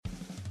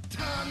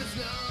is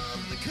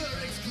numb, the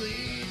current's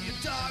clean. Your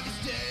dog is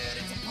dead,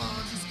 it's a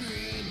Ponzi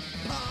screen.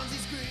 Ponzi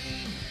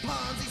screen,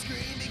 Ponzi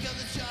screen,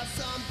 because it's just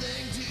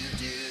something to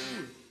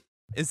do.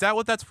 Is that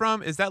what that's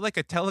from? Is that like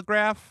a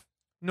telegraph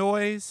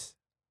noise?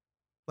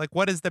 Like,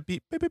 what is the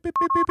beep? Beep, beep, beep,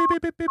 beep, beep,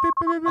 beep, beep, beep, beep,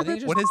 I beep,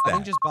 think what is I that?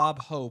 think just Bob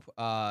Hope.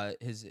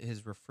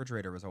 His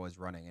refrigerator was always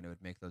running, and it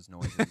would make those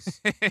noises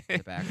in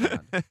the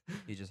background.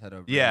 He just had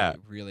a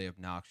really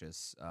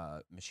obnoxious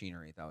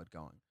machinery that would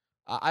go on.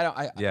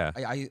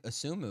 I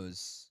assume it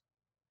was.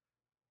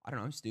 I don't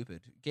know. I'm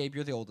stupid. Gabe,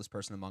 you're the oldest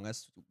person among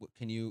us.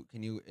 Can you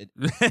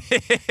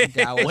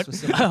endow us with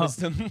some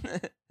wisdom?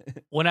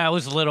 When I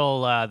was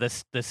little,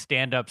 the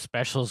stand-up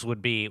specials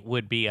would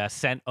be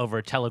sent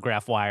over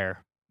telegraph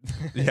wire.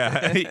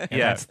 Yeah,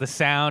 And that's the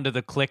sound of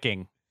the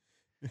clicking.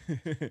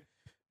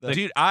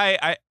 Dude,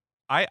 I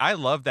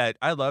love that.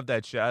 I love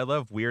that shit. I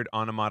love weird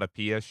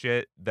onomatopoeia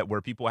shit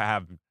where people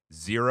have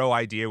zero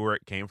idea where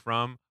it came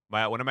from.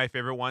 One of my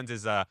favorite ones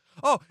is and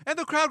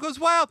the crowd goes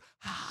wild.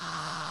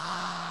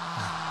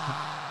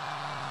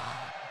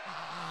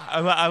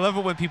 I love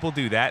it when people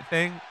do that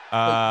thing.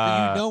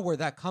 But you know where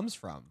that comes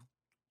from.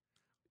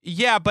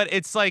 Yeah, but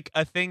it's like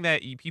a thing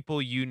that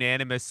people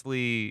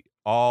unanimously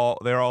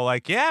they're all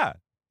like, yeah,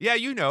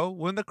 you know,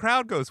 when the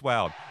crowd goes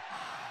wild.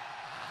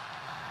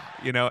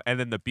 You know, and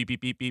then the beep,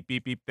 beep, beep, beep,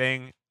 beep, beep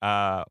thing.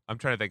 I'm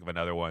trying to think of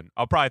another one.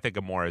 I'll probably think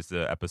of more as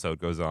the episode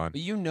goes on. But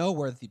you know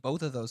where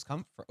both of those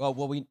come from.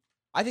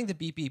 I think the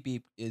beep, beep,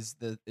 beep is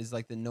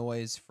like the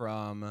noise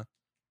from,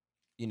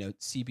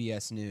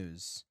 CBS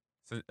News.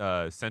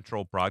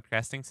 Central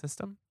Broadcasting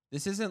System?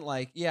 This isn't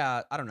like,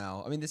 I don't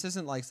know. I mean, this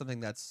isn't like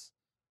this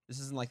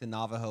isn't like the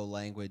Navajo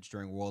language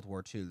during World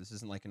War II. This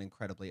isn't like an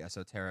incredibly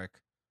esoteric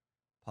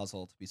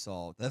puzzle to be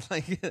solved. It's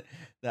like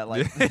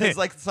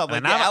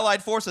something. The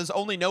Allied forces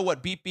only know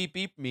what beep, beep,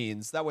 beep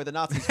means. That way the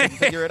Nazis couldn't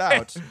figure it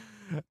out.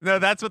 No,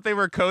 that's what they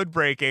were code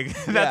breaking.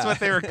 That's what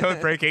they were code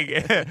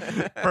breaking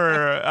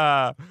for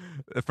that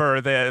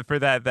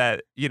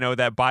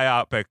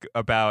biopic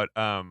about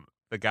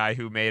the guy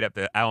who made up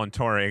the Alan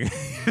Turing.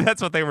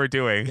 That's what they were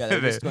doing. Yeah, they're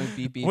just going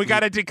beep, beep, we got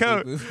to beep,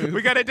 decode. beep, boop, boop.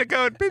 We got to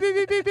decode. Beep, beep,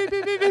 beep, beep, beep,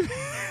 beep, beep, beep.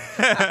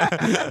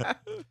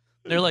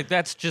 They're like,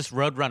 that's just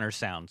Roadrunner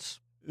sounds.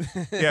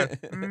 Yeah.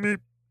 Meep,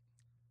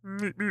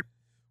 meep, meep.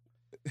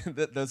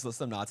 Those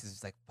some Nazis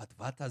just like, but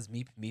what does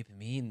meep meep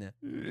mean?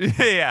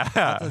 Yeah.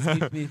 What does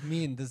meep meep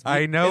mean? Does meep,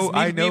 I know. is meep,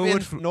 I know meep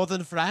what in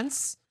northern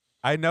France.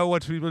 I know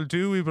what we will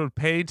do. We will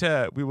paint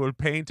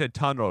a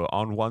tunnel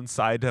on one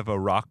side of a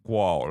rock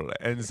wall,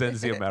 and then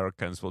the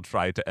Americans will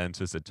try to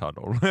enter the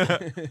tunnel.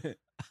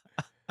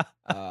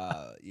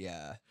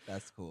 Yeah,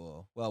 that's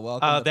cool. Well,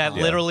 welcome. That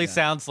literally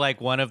sounds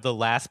like one of the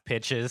last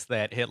pitches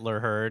that Hitler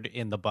heard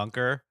in the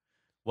bunker.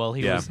 Well,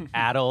 he was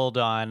addled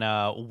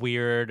on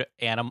weird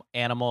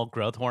animal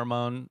growth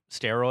hormone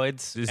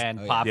steroids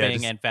and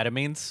popping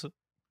amphetamines.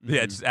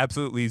 Yeah, just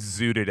absolutely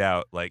zooted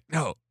out. Like,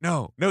 no,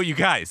 you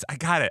guys, I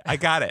got it.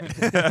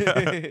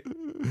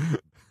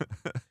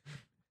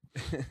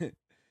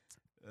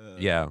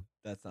 Yeah,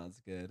 that sounds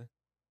good.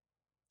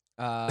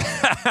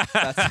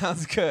 That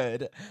sounds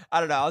good. I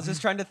don't know. I was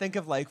just trying to think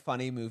of like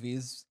funny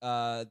movies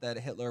that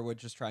Hitler would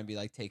just try and be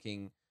like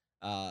taking.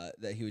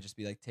 That he would just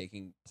be like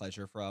taking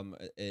pleasure from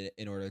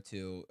in order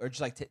to, or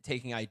just like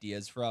taking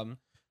ideas from.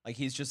 Like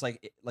he's just like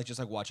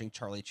watching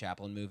Charlie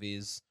Chaplin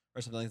movies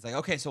or something. It's like,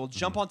 okay, so we'll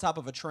jump on top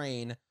of a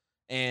train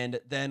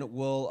and then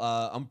we'll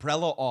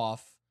umbrella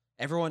off.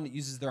 Everyone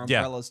uses their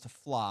umbrellas to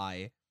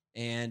fly,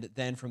 and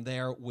then from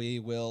there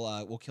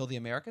we'll kill the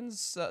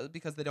Americans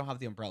because they don't have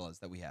the umbrellas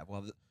that we have.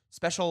 We'll have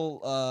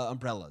special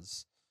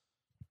umbrellas.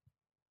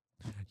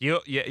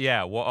 We'll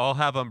all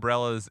have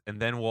umbrellas,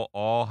 and then we'll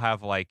all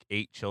have like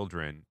 8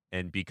 children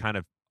and be kind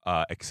of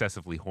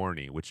excessively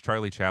horny, which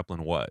Charlie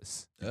Chaplin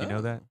was. Did you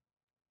know that?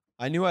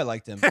 I knew I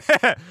liked him.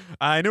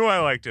 I knew I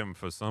liked him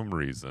for some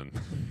reason.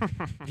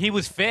 He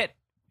was fit.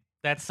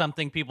 That's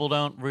something people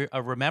don't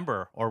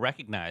remember or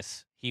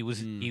recognize. He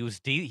was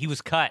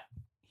cut.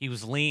 He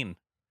was lean.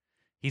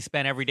 He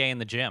spent every day in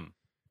the gym.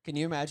 Can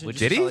you imagine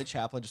Charlie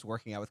Chaplin just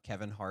working out with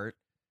Kevin Hart?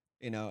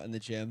 In the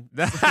gym.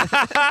 We're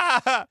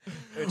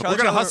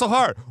gonna hustle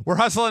hard. We're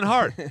hustling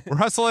hard.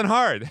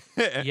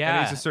 And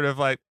he's just sort of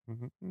like,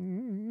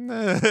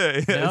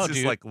 it's just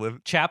dude. like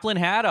Chaplin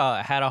had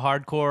a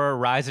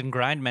hardcore rise and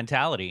grind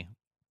mentality.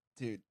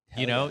 Dude,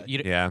 you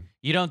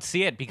don't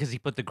see it because he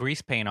put the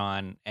grease paint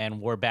on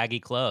and wore baggy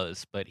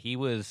clothes, but he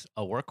was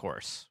a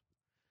workhorse.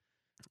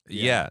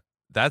 Yeah,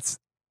 that's.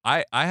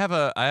 I have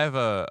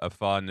a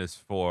fondness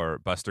for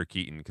Buster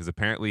Keaton because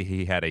apparently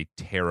he had a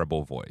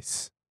terrible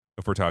voice.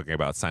 If we're talking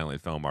about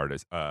silent film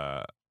artists,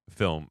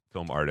 film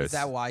artists. Is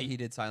that why he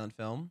did silent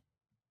film?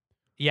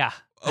 Yeah.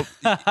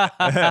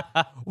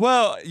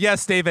 Well,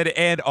 yes, David,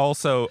 and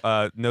also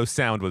no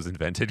sound was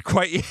invented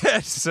quite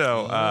yet.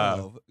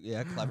 So,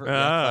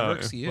 clever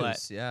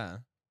excuse. Yeah,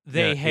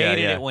 they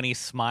hated it when he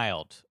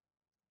smiled.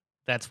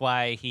 That's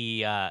why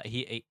he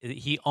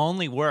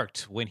only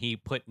worked when he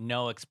put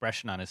no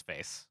expression on his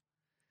face.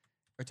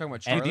 We're talking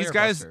about Charlie these or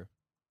guys, Buster?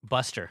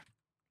 Buster.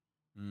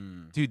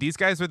 Dude, these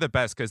guys are the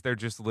best because they're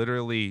just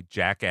literally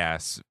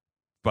Jackass,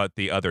 but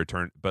the other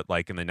turn, but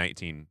like in the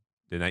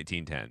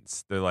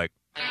 1910s. They're like,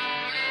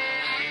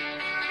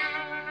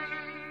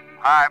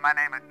 Hi, my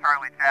name is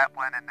Charlie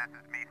Chaplin, and this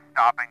is me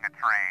stopping a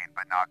train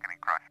but not getting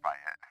crushed by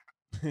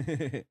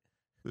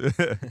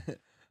it.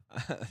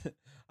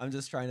 I'm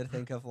just trying to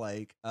think of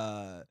like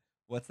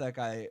what's that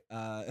guy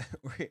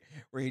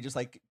where he just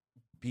like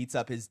beats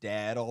up his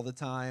dad all the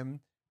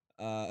time.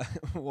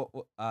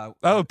 oh,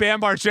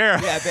 Bam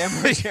Margera. Yeah, Bam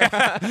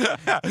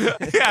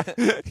Margera.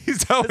 Yeah,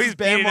 he's always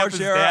Bam beating up his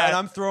Margera, dad. and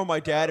I'm throwing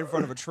my dad in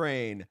front of a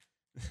train.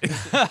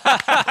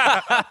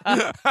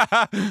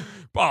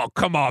 Oh,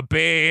 come on,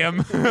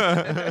 Bam.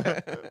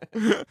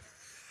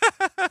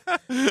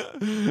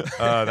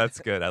 Oh, that's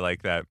good. I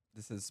like that.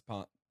 This is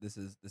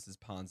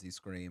Ponzi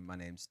Scream. My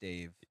name's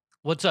Dave.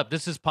 What's up?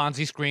 This is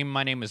Ponzi Scream.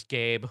 My name is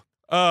Gabe.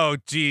 Oh,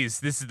 geez.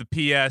 This is the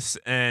PS,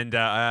 and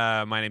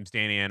my name's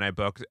Danny, and I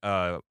booked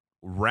a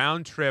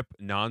round-trip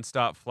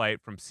nonstop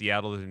flight from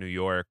Seattle to New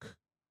York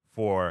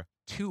for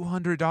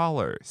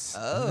 $200.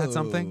 Oh, Isn't that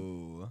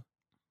something?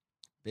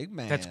 Big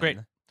man. That's great.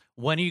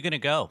 When are you going to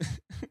go?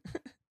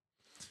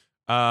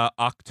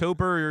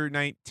 October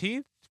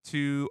 19th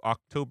to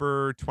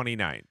October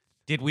 29th.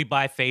 Did we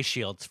buy face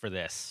shields for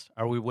this?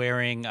 Are we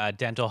wearing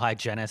dental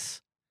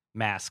hygienist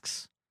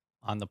masks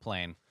on the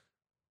plane?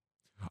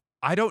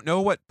 I don't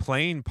know what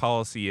plane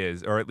policy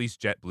is, or at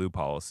least JetBlue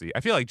policy.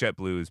 I feel like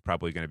JetBlue is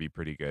probably going to be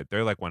pretty good.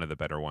 They're like one of the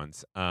better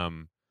ones.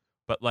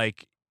 But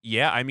like,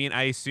 yeah, I mean,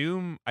 I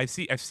assume I've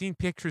seen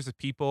pictures of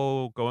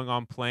people going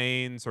on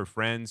planes or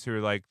friends who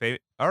are like,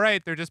 all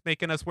right, they're just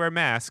making us wear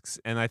masks,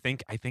 and I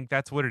think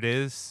that's what it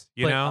is.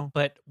 You know,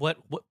 but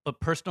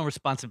personal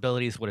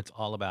responsibility is what it's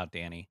all about,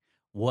 Danny.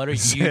 What are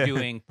you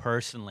doing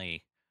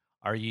personally?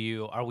 Are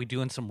we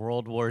doing some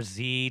World War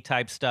Z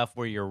type stuff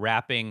where you're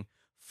wrapping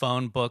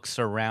phone books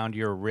around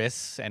your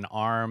wrists and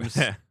arms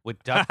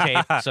with duct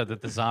tape so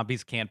that the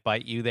zombies can't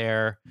bite you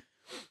there?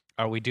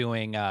 Are we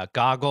doing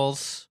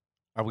goggles?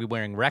 Are we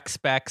wearing rec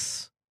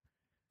specs?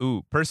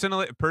 Ooh,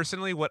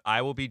 personally, what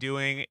I will be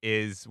doing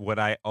is what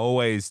I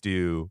always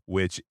do,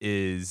 which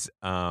is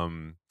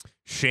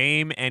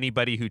shame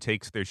anybody who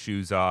takes their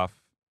shoes off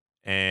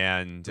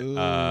and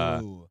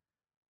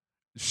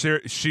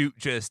shoot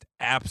just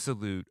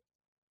absolute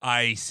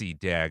icy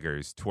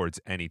daggers towards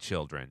any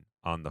children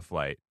on the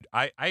flight.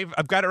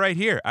 I've got it right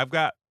here. I've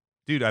got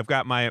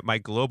my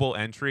global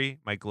entry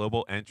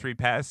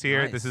pass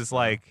here. Nice. This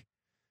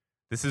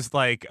is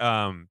like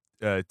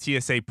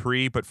TSA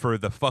pre, but for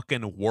the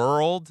fucking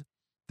world.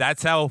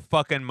 That's how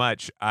fucking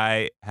much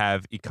I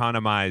have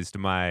economized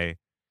my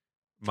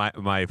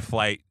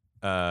flight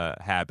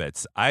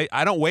habits.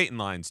 I don't wait in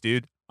lines,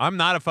 dude. I'm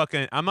not a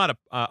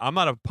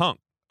punk.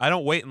 I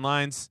don't wait in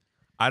lines.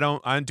 I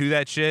don't do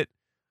that shit.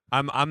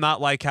 I'm not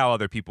like how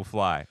other people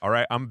fly. All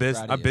right, I'm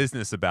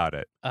business about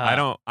it.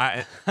 I'm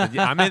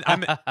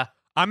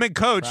in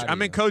coach.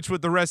 I'm in coach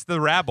with the rest of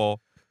the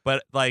rabble.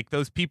 But like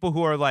those people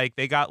who are like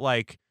they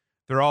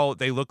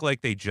look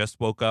like they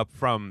just woke up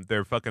from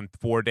their fucking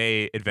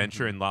 4-day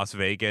adventure in Las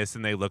Vegas,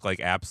 and they look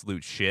like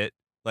absolute shit.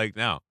 Like,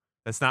 no,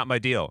 that's not my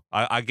deal.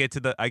 I get to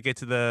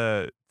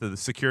the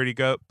security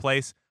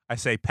place. I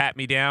say, pat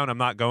me down. I'm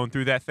not going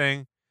through that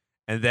thing.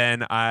 And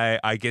then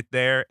I get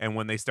there, and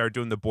when they start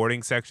doing the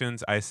boarding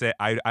sections, I say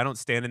I don't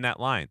stand in that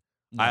line,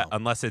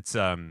 unless it's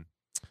the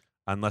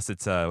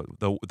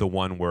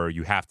one where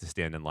you have to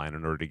stand in line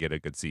in order to get a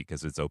good seat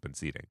because it's open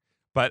seating.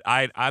 But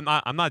I'm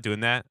not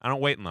doing that. I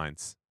don't wait in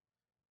lines.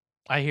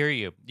 I hear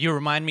you. You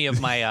remind me of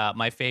my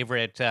my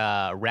favorite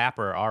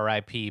rapper,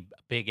 R.I.P.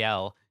 Big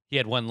L. He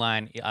had one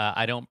line: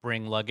 "I don't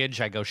bring luggage.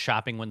 I go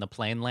shopping when the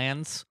plane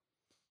lands."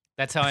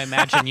 That's how I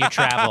imagine you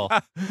travel.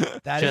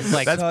 That's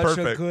such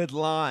a good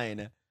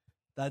line.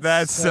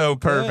 That's so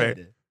perfect.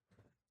 Good.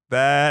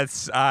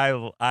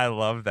 I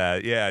love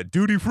that. Yeah,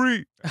 duty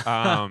free.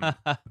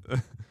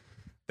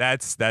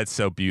 That's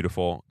so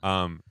beautiful.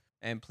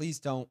 And please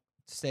don't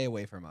stay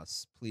away from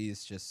us.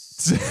 Please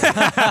just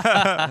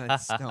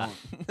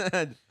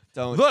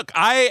don't. Look,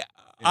 I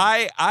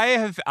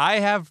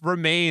have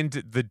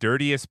remained the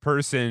dirtiest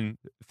person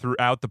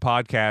throughout the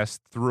podcast,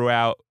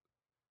 throughout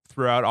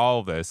all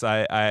of this.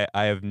 I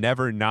have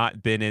never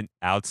not been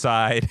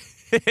outside.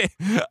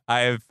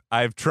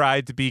 I've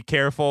tried to be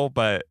careful,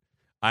 but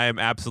I am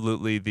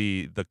absolutely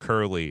the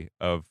Curly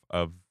of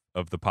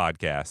the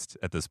podcast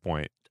at this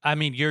point. I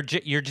mean, you're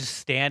just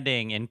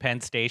standing in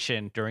Penn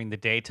Station during the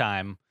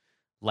daytime,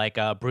 like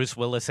Bruce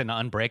Willis in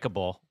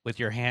Unbreakable, with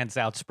your hands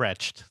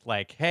outstretched,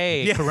 like,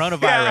 "Hey, Yeah.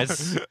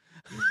 coronavirus,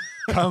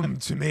 come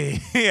to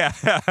me." Yeah.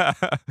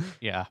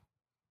 Yeah.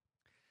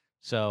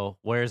 So,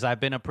 whereas I've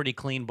been a pretty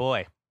clean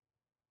boy.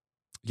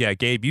 Yeah,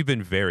 Gabe, you've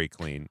been very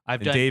clean. I've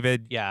and done,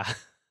 David. Yeah.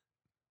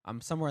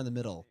 I'm somewhere in the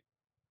middle.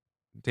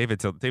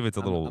 David's a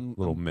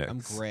little mix. I'm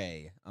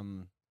gray.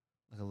 I'm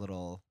like a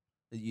little.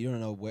 You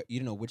don't know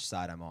which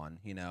side I'm on.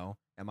 You know,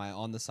 am I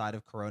on the side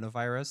of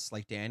coronavirus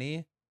like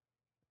Danny,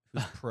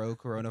 who's pro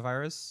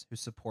coronavirus, who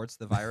supports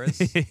the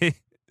virus,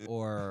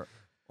 or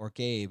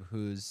Gabe,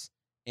 who's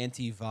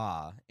anti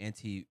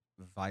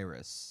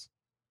virus.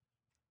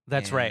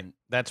 That's right. And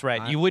That's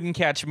right. You wouldn't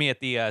catch me at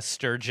the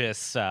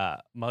Sturgis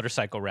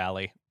motorcycle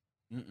rally.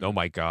 Oh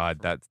my God,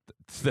 that's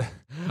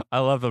I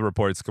love the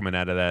reports coming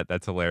out of that.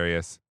 That's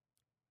hilarious.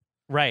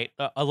 Right.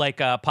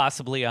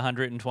 Possibly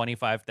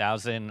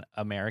 125,000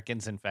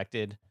 Americans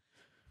infected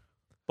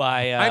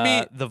by I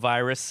mean, the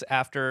virus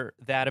after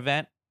that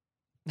event.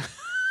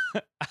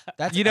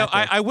 That's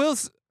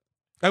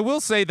I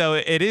will say though,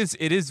 it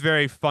is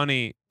very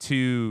funny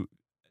to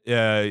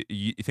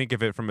think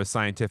of it from a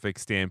scientific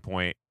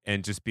standpoint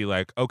and just be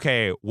like,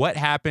 okay, what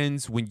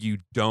happens when you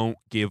don't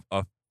give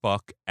a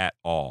fuck at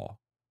all?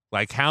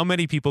 Like, how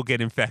many people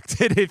get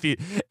infected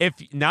if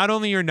not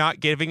only you're not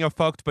giving a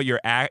fuck, but you're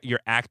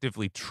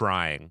actively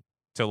trying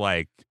to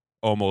like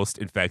almost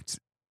infect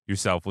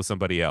yourself with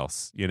somebody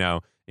else, you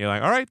know? You're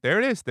like, all right, there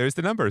it is. There's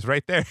the numbers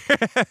right there.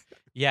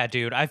 Yeah,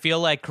 dude. I feel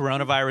like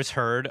coronavirus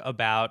heard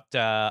about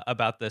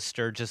the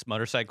Sturgis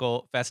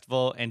Motorcycle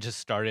Festival and just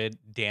started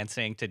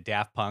dancing to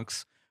Daft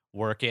Punk's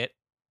 "Work It."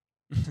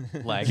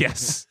 Like,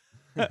 Yes.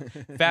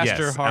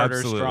 faster, Yes, harder,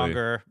 absolutely.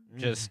 stronger.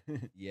 Just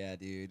yeah,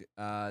 dude.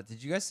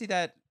 Did you guys see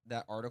that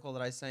article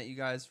that I sent you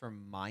guys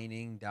from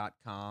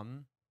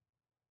mining.com?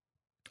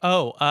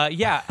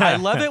 yeah. I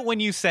love it when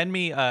you send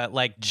me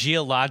like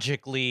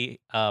geological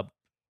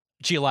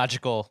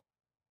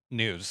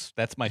news.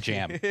 That's my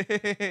jam.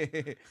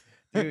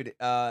 Dude,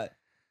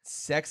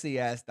 sexy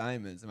ass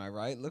diamonds, am I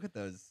right? Look at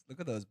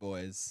those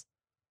boys.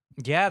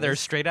 Yeah, they're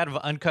straight out of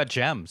Uncut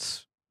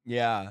Gems.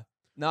 Yeah.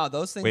 No,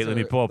 those things Wait, let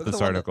me pull up look at this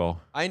the one that-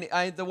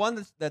 article. the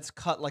one that's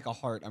cut like a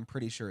heart, I'm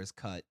pretty sure is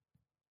cut.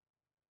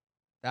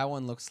 That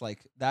one looks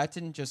like that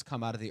didn't just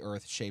come out of the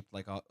earth shaped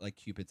like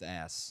Cupid's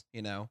ass,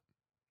 you know?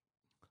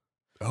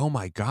 Oh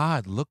my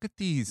God, look at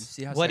You these.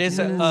 see how What sexy is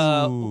that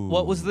it? Ooh.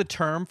 What was the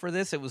term for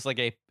this? It was like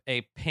a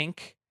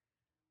pink,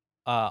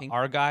 Pink?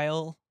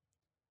 argyle.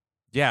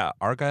 Yeah,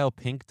 Argyle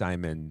pink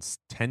diamonds.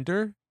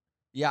 Tender?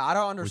 Yeah, I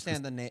don't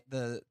understand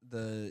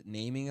the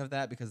naming of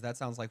that because that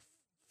sounds like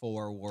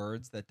 4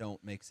 words that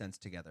don't make sense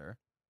together.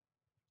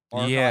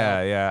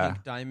 Yeah.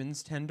 Pink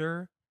diamonds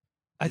tender.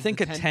 I Is think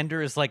the a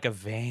tender is like a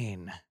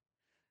vein.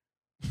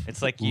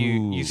 It's like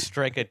you Ooh.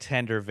 strike a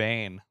tender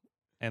vein,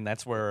 and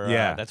that's where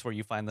Yeah.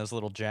 you find those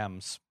little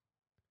gems.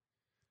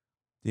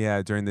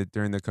 Yeah, during the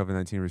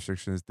COVID-19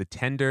 restrictions, the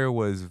tender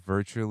was held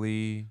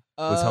virtually.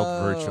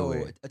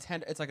 A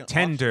tender. It's like an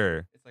Tender.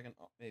 auction. It's like an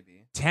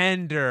maybe.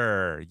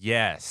 Tender.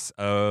 Yes.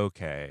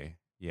 Okay.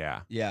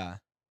 Yeah. Yeah.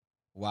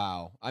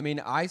 Wow. I mean,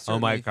 I Oh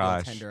certainly my feel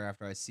gosh. tender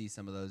after I see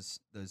some of those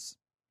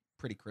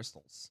pretty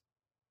crystals.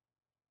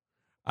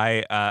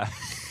 I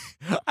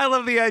I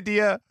love the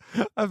idea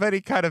of any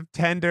kind of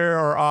tender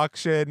or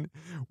auction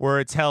where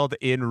it's held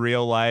in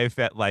real life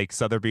at like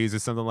Sotheby's or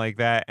something like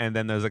that, and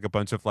then there's like a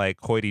bunch of like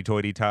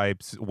hoity-toity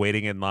types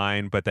waiting in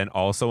line, but then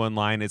also in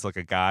line is like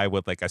a guy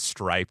with like a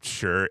striped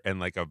shirt and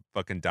like a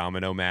fucking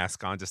domino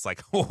mask on, just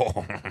like,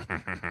 oh,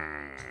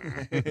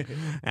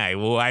 I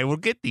will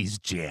get these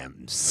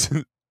gems.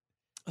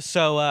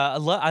 So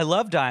I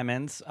love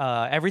diamonds.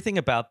 Everything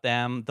about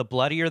them. The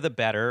bloodier, the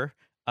better.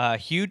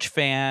 Huge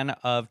fan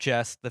of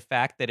just the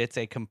fact that it's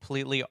a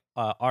completely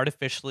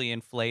artificially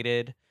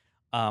inflated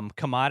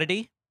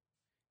commodity.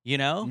 You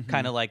know, Mhm.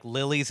 kind of like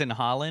lilies in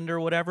Holland or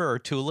whatever, or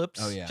tulips.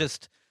 Oh, yeah.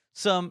 Just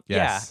some.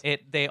 Yes. Yeah.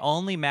 They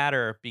only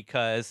matter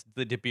because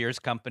the De Beers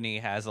company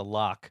has a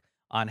lock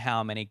on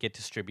how many get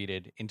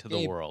distributed into the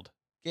Gabe. world.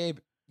 Gabe,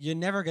 you're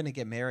never gonna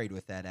get married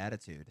with that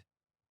attitude.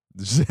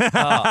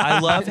 I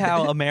love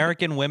how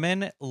American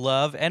women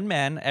love, and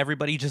men,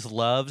 everybody just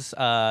loves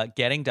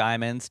getting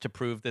diamonds to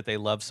prove that they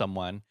love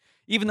someone,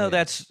 even though Yeah.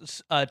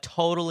 that's a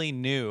totally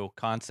new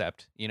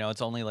concept. You know,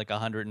 it's only like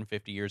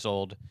 150 years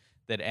old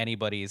that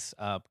anybody's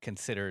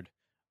considered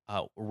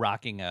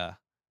rocking a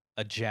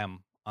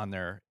gem on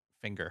their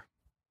finger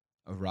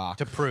A rock.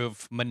 to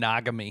prove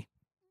monogamy.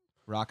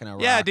 Rocking a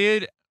rock. Yeah,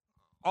 dude.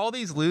 All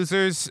these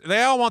losers,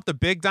 they all want the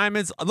big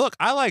diamonds. Look,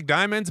 I like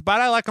diamonds, but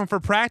I like them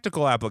for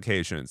practical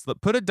applications. Look,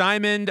 put a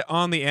diamond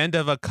on the end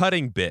of a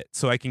cutting bit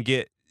so I can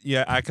get,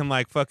 I can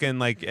like fucking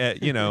like,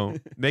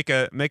 make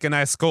a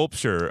nice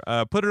sculpture.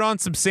 Put it on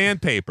some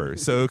sandpaper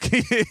so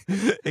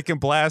it can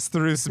blast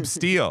through some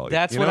steel.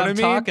 That's You know what I I'm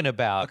mean? talking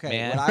about, Okay,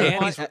 man. what I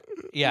Danny's- want-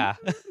 yeah.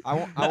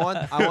 I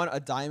want a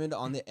diamond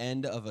on the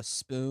end of a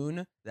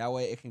spoon. That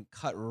way it can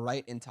cut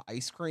right into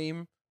ice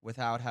cream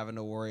without having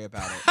to worry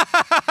about it.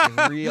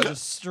 Like real,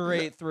 just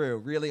straight through.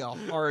 Really a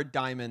hard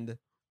diamond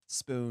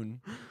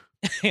spoon.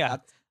 Yeah.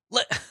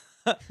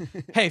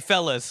 Hey,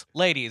 fellas,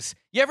 ladies,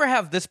 you ever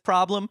have this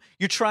problem?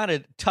 You're trying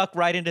to tuck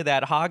right into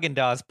that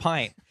Haagen-Dazs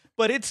pint,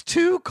 but it's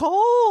too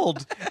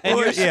cold, and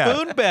Well, your yeah.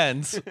 spoon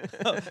bends.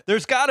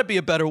 There's got to be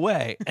a better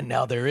way, and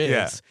now there is.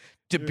 Yeah.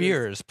 De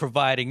Beers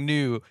providing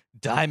new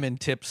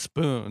diamond-tipped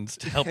spoons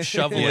to help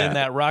shovel Yeah. in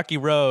that rocky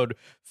road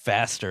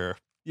faster.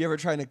 You ever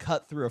trying to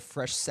cut through a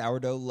fresh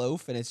sourdough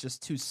loaf and it's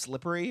just too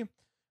slippery?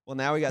 Well,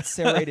 now we got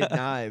serrated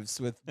knives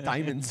with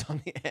diamonds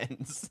on the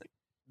ends.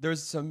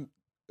 There's some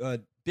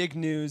big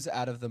news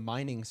out of the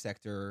mining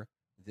sector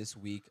this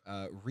week.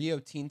 Rio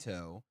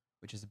Tinto,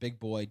 which is a big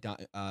boy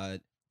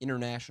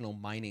international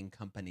mining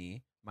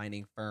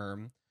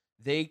firm.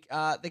 They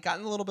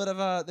gotten a little bit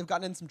of they've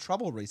gotten in some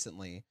trouble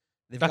recently.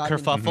 They've A gotten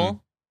into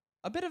kerfuffle.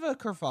 a bit of a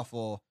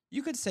kerfuffle.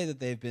 You could say that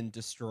they've been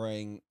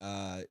destroying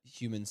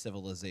human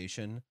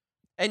civilization,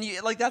 and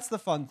that's the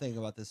fun thing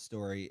about this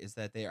story is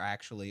that they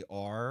actually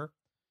are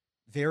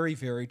very,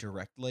 very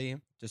directly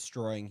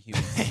destroying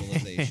human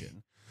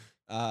civilization.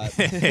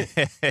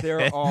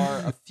 There are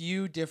a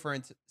few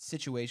different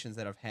situations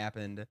that have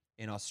happened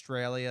in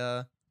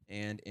Australia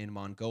and in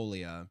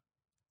Mongolia.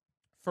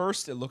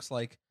 First, it looks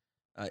like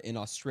in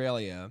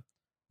Australia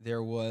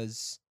there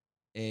was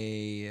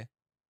a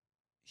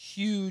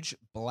huge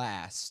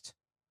blast,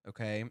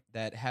 okay,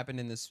 that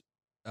happened in this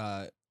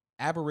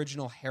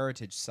Aboriginal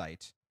heritage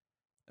site.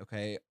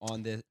 Okay,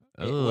 on the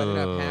what ended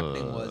up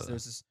happening was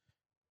there's this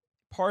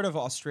part of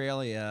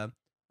Australia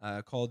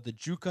called the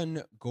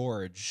Juukan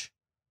Gorge.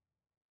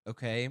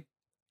 Okay,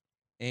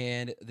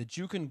 and the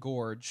Juukan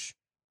Gorge,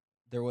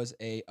 there was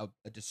a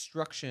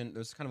destruction. There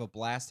was kind of a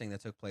blasting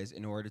that took place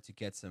in order to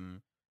get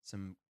some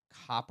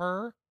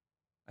copper,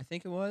 I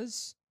think it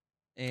was,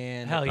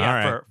 and Hell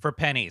yeah, All right. for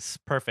pennies,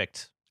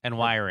 perfect, and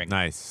wiring.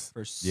 Nice.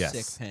 for Yes.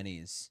 sick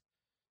pennies.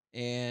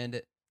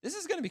 And this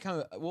is going to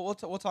become we'll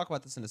talk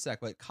about this in a sec,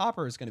 but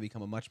copper is going to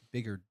become a much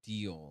bigger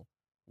deal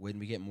when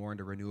we get more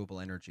into renewable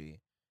energy.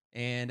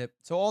 And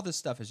so all this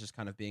stuff is just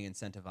kind of being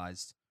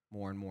incentivized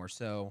more and more.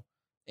 So,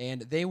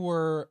 and they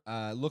were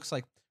looks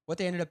like what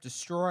they ended up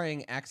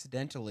destroying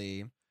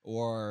accidentally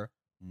or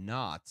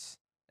not,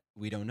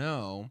 we don't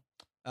know.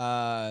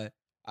 I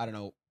don't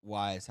know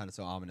why it sounded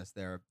so ominous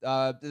there.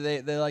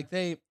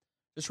 They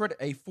destroyed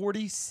a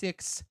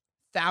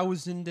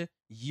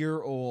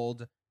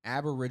 46,000-year-old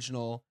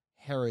Aboriginal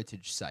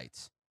heritage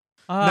site.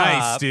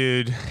 Nice,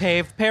 dude.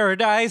 Paved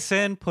paradise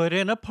and put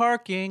in a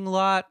parking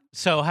lot.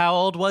 So how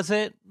old was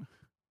it?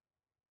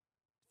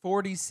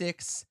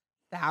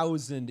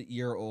 46,000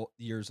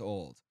 years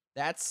old.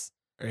 That's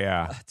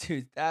Yeah.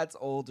 dude. That's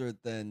older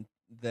than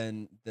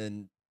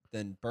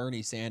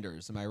Bernie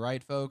Sanders. Am I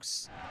right,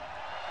 folks?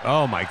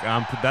 Oh my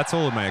god, that's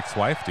all of my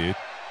ex-wife, dude.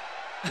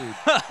 Dude.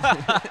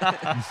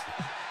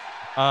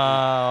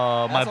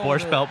 Oh, my That's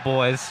Borscht older. Belt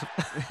boys.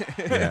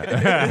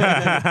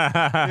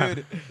 Yeah.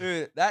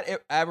 dude,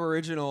 that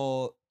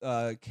Aboriginal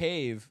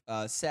cave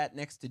sat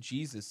next to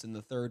Jesus in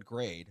the 3rd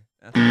grade.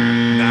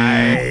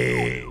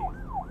 Nice.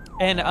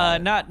 And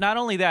not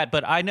only that,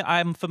 but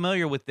I'm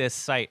familiar with this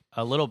site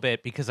a little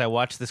bit because I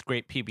watched this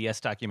great PBS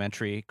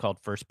documentary called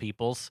First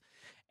Peoples,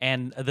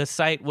 and the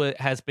site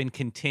has been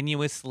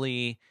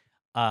continuously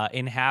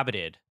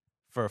inhabited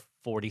for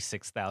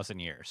 46,000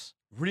 years.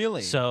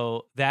 Really?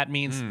 So that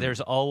means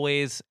there's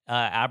always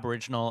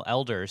Aboriginal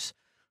elders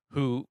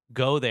who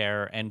go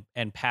there and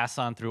pass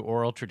on through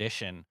oral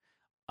tradition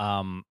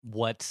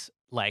what's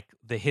like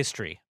the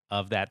history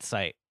of that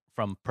site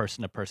from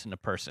person to person to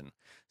person.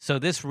 So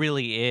this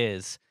really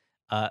is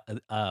a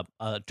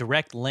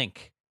direct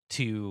link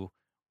to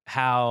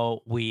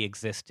how we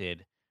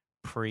existed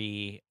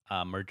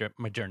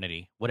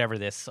pre-modernity, whatever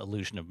this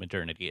illusion of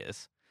modernity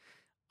is.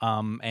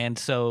 And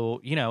so,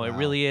 it Wow.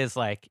 really is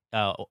like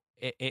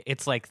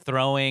it's like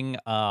throwing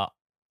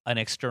an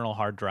external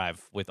hard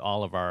drive with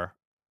all of our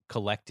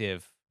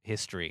collective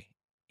history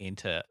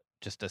into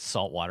just a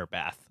saltwater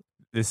bath.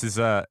 This is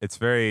it's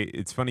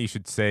funny you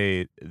should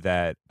say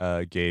that,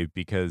 Gabe,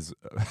 because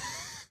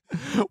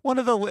one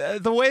of the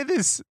way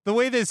this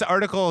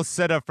article is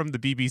set up from the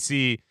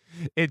BBC,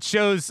 it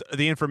shows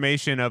the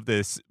information of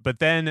this, but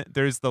then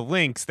there's the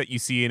links that you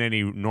see in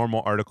any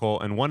normal article,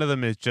 and one of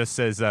them just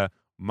says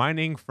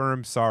mining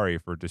firm sorry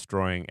for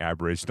destroying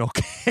Aboriginal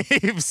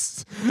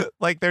caves.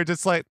 Like they're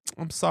just like,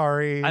 I'm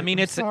sorry. I mean,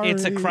 I'm it's a sorry."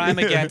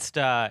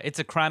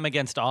 crime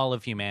against all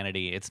of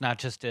humanity. It's not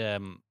just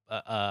an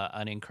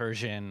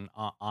incursion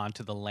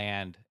onto the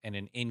land and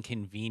an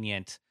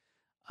inconvenient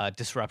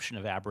disruption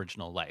of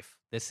Aboriginal life.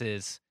 This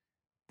is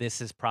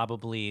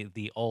probably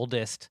the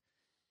oldest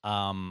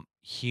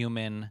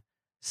human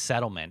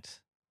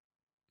settlement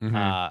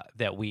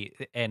that we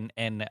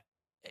and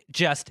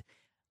just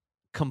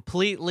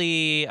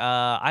completely.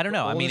 I don't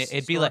know. I mean, Oldest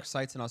it'd be like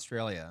historic sites in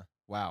Australia.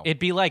 Wow. it'd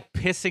be like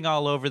pissing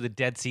all over the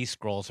Dead Sea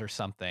Scrolls or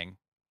something,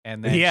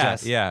 and then Yeah,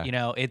 just yeah.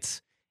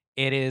 this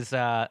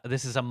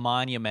is a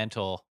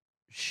monumental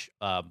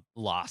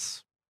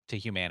loss to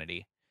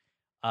humanity,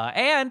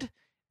 and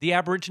the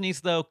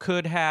Aborigines though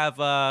could have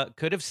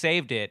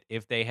saved it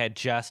if they had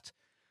just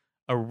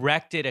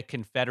erected a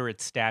Confederate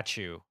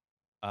statue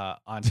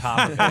on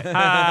top of it,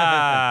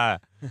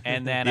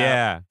 and then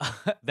Yeah.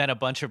 then a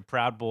bunch of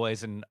Proud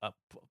Boys and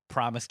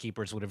Promise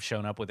Keepers would have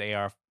shown up with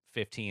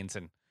AR-15s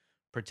and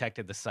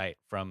protected the site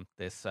from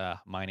this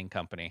mining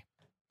company.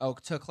 Oh,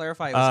 to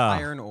clarify, it was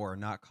iron ore,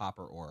 not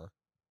copper ore.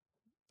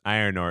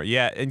 Iron ore.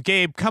 Yeah, and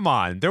Gabe, come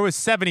on. There was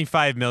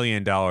 $75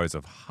 million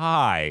of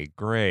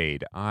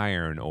high-grade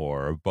iron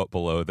ore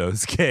below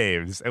those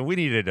caves, and we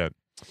needed to...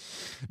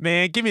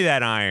 Man, give me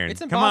that iron.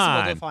 It's Come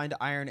impossible on. to find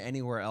iron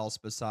anywhere else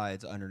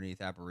besides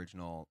underneath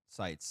Aboriginal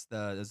sites.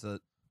 There's a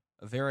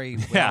very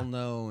Yeah.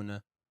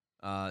 well-known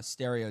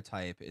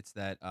stereotype. It's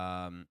that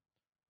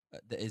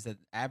is that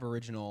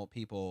Aboriginal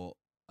people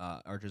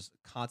are just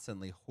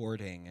constantly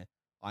hoarding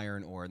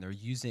iron ore, and they're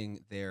using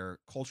their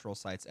cultural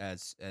sites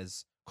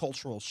as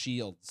cultural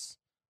shields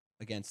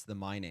against the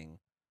mining.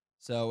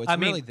 So it's I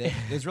really mean,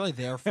 it's really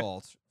their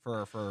fault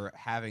for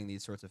having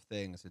these sorts of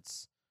things.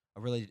 It's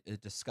a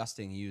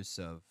disgusting use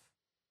of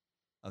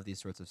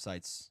these sorts of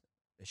sites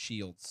as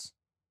shields.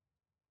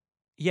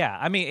 yeah,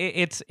 I mean,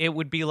 it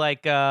would be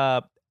like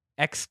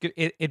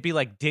it'd be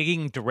like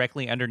digging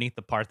directly underneath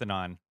the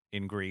Parthenon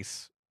in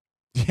Greece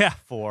Yeah.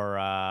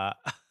 for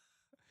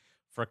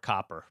for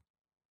copper.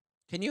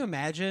 Can you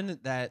imagine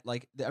that?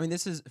 Like, I mean,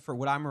 this is for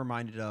what I'm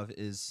reminded of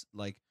is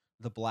like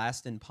the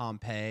blast in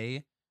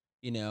Pompeii.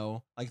 You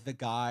know, like the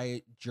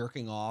guy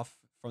jerking off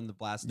from the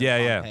blast in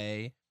Yeah.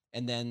 Pompeii,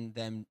 and then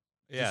them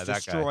Yeah. just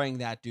That guy. destroying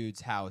that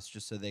dude's house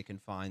just so they can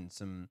find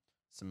some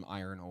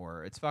iron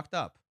ore. It's fucked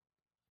up.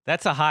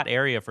 That's a hot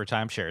area for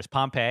timeshares.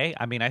 Pompeii.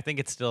 I mean, I think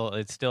it's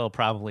still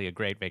probably a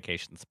great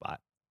vacation spot.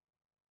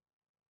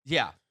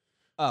 Yeah.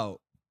 Oh,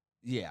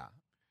 yeah.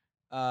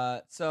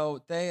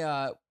 So they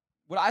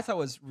what I thought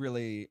was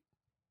really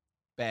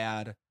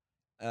bad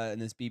in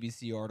this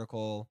BBC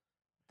article,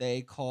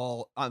 they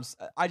call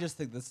I just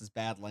think this is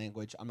bad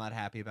language. I'm not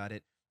happy about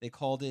it. They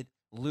called it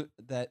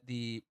that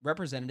the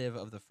representative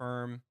of the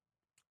firm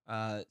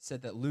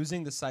said that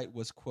losing the site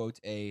was quote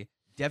a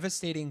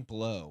devastating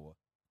blow.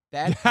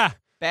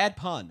 Bad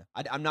pun.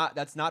 I'm not.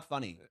 That's not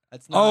funny.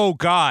 That's not. Oh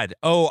God.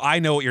 Oh, I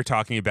know what you're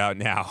talking about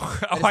now.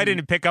 Oh, I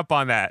didn't pick up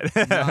on that.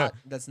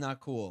 That's not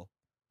cool.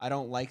 I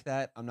don't like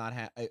that. I'm not.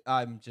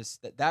 I'm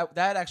just that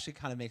actually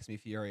kind of makes me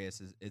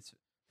furious.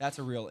 That's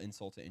a real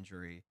insult to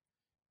injury.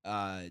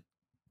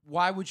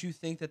 Why would you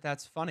think that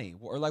that's funny,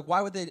 or like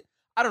why would they?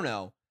 I don't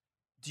know.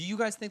 Do you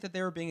guys think that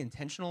they were being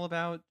intentional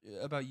about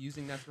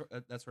using that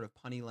sort of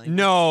punny language?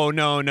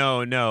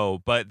 No.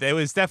 But it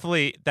was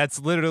definitely that's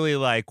literally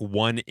like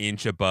 1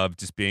 inch above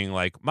just being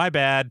like, my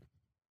bad.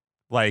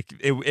 Like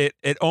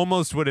it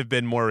almost would have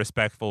been more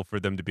respectful for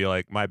them to be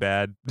like, my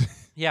bad.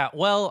 Yeah,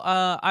 well,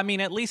 I mean,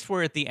 at least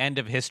we're at the end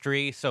of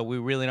history, so we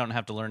really don't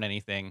have to learn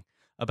anything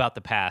about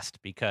the past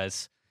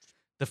because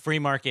the free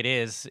market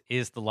is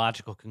the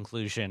logical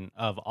conclusion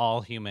of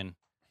all human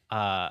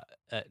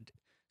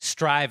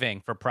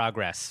striving for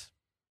progress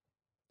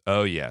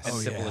Oh and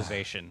yes.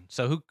 civilization.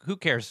 So who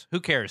cares? Who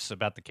cares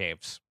about the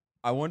caves?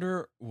 I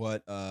wonder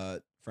what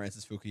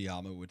Francis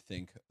Fukuyama would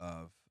think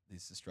of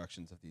these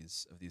destructions of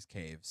these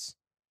caves.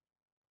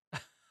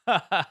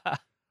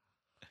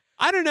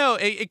 I don't know.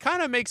 It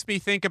kind of makes me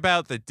think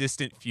about the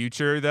distant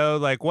future, though.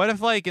 Like, what if,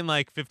 like, in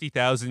like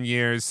 50,000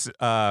 years,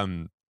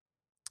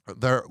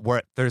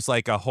 there's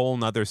like a whole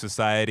nother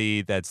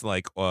society that's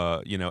like,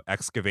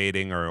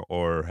 excavating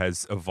or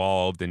has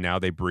evolved, and now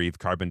they breathe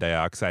carbon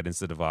dioxide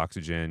instead of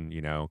oxygen,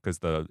 because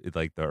the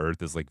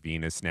Earth is like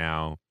Venus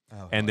now.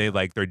 Oh, And hell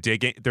yeah. they're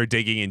digging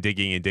and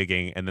digging and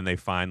digging, and then they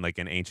find like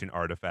an ancient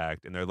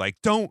artifact, and they're like,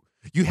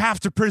 you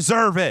have to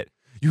preserve it.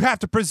 You have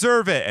to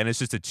preserve it. And it's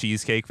just a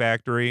cheesecake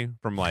factory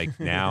from like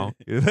now.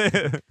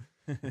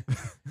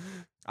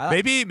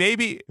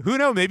 Maybe, who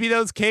knows? Maybe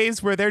those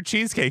caves were their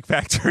cheesecake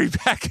factory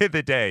back in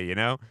the day,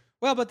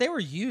 Well, but they were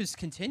used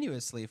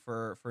continuously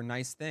for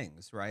nice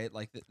things, right?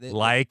 Like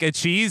like a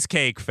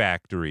cheesecake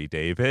factory,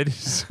 David.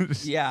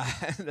 yeah,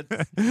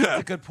 that's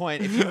a good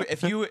point.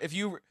 If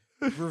you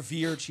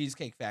revere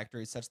cheesecake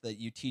factories such that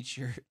you teach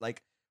your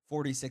like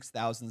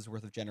 46,000's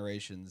worth of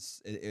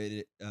generations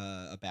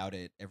about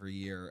it every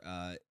year,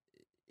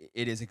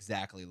 it is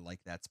exactly like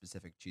that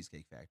specific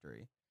cheesecake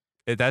factory.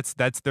 That's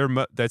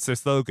their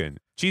slogan.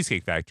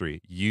 Cheesecake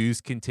Factory,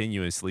 used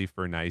continuously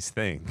for nice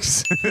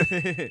things.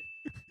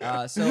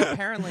 So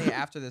apparently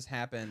after this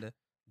happened,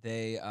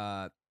 they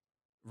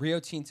Rio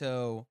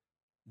Tinto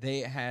they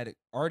had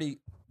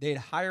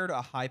hired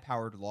a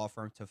high-powered law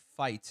firm to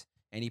fight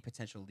any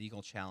potential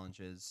legal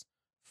challenges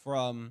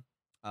from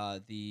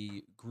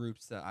the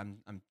groups that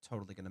I'm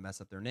totally going to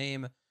mess up their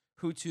name,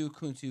 Hutu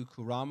Kuntu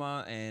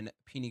Kurama and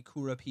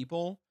Pinikura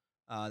people.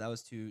 That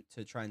was to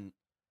try and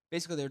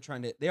basically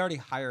they already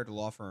hired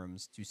law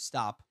firms to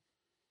stop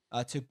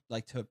to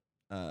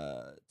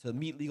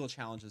meet legal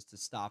challenges to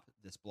stop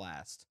this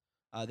blast.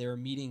 They were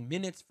meeting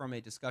minutes from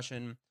a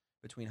discussion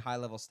between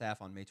high-level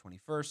staff on May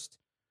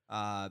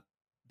 21st.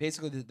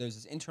 Basically, there's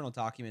this internal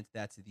document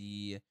that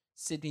the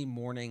Sydney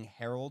Morning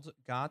Herald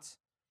got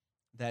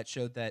that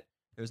showed that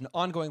there was an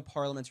ongoing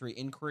parliamentary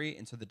inquiry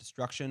into the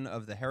destruction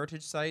of the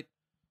heritage site,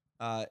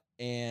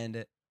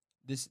 and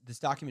this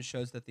document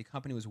shows that the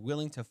company was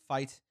willing to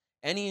fight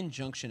any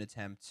injunction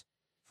attempt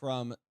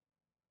from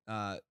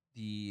I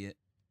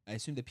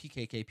assume the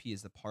PKKP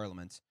is the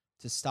parliament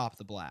to stop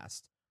the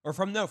blast, or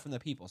from the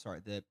people.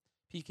 Sorry, the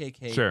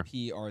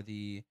PKKP are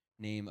the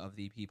name of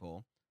the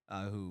people,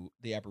 who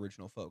the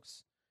Aboriginal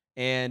folks,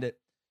 and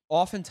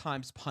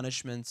oftentimes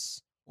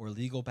punishments or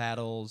legal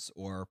battles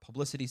or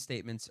publicity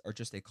statements are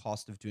just a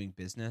cost of doing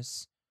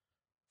business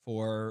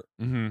for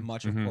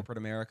much of corporate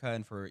America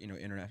and for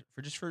international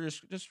for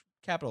just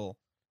capital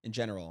in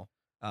general,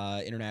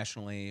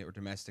 internationally or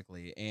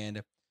domestically,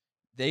 and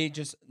they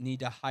just need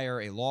to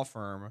hire a law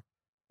firm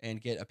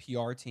and get a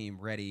PR team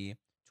ready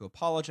to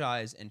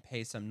apologize and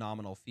pay some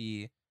nominal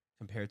fee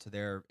compared to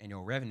their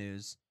annual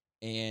revenues,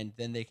 and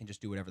then they can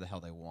just do whatever the hell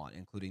they want,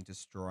 including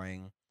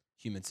destroying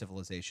human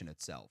civilization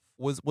itself.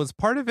 Was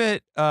part of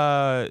it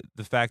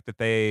the fact that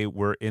they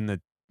were in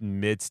the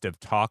midst of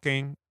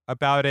talking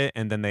about it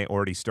and then they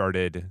already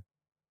started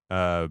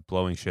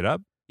blowing shit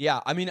up? Yeah,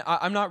 I mean,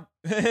 I'm not.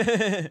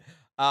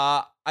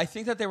 I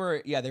think that they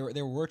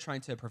were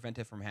trying to prevent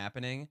it from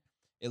happening.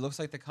 It looks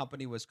like the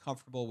company was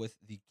comfortable with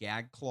the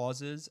gag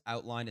clauses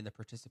outlined in the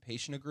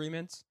participation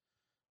agreement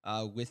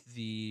with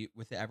the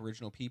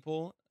Aboriginal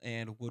people,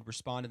 and would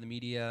respond in the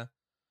media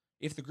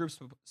if the group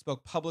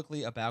spoke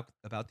publicly about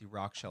the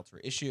rock shelter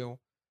issue.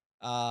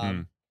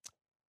 Hmm.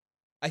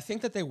 I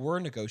think that they were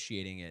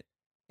negotiating it,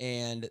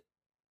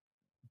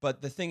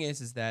 but the thing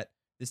is that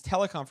this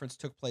teleconference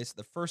took place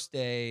the first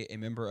day a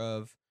member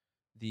of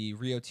the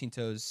Rio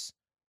Tinto's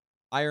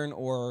iron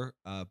ore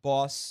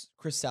boss,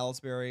 Chris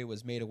Salisbury,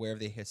 was made aware of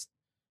the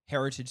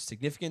heritage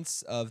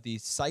significance of the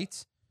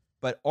site,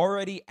 but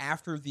already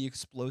after the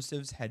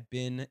explosives had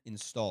been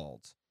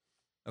installed.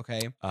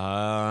 Okay.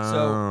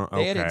 So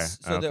they okay.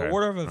 the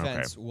order of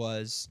events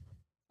was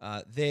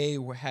they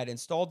had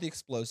installed the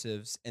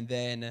explosives, and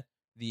then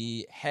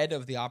the head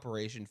of the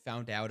operation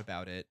found out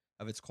about it,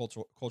 of its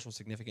cultural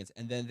significance,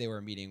 and then they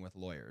were meeting with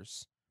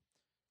lawyers.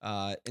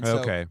 And so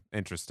Okay,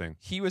 interesting.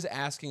 he was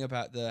asking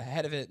about the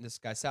head of it. This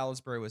guy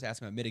Salisbury was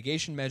asking about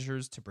mitigation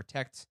measures to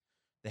protect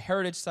the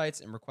heritage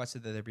sites, and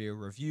requested that there be a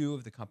review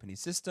of the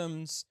company's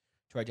systems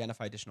to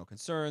identify additional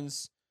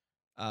concerns.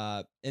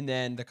 And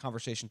then the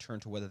conversation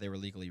turned to whether they were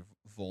legally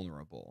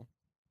vulnerable,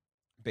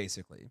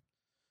 basically.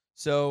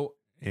 So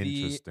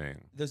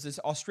Interesting. there's this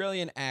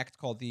Australian act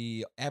called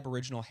the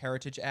Aboriginal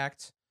Heritage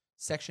Act,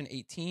 Section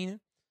 18,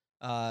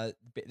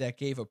 that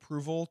gave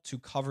approval to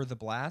cover the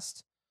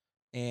blast.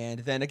 And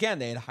then again,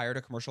 they had hired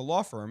a commercial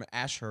law firm,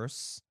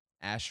 Ashurst,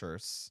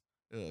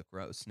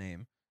 gross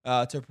name,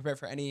 to prepare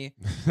for any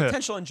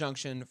potential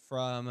injunction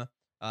from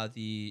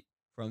the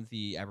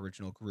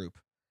Aboriginal group.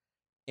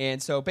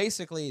 And so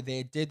basically,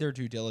 they did their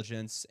due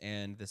diligence,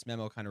 and this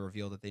memo kind of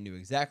revealed that they knew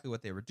exactly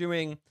what they were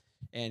doing,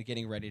 and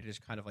getting ready to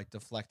just kind of like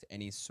deflect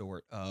any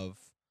sort of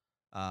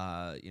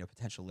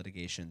potential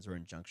litigations or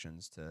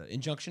injunctions.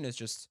 Injunction is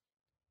just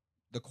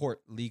the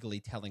court legally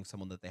telling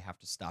someone that they have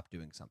to stop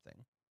doing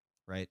something,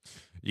 right?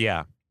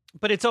 Yeah.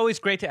 But it's always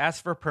great to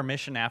ask for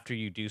permission after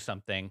you do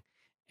something.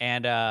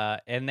 And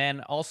then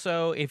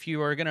also, if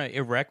you are gonna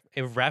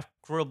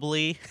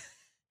irreparably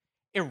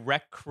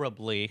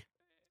Irreparably.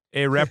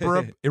 Yeah.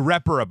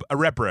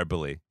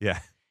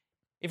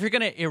 if you're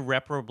gonna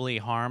irreparably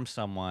harm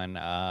someone,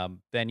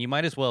 then you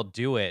might as well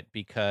do it,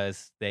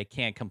 because they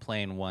can't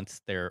complain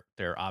once their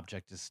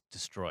object is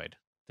destroyed.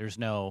 There's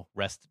no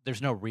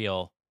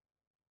real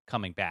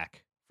coming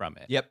back from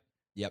it. Yep.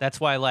 That's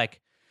why,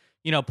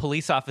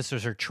 police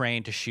officers are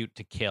trained to shoot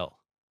to kill,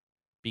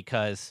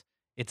 because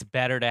it's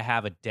better to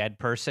have a dead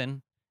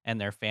person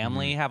and their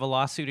family have a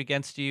lawsuit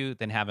against you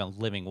than have a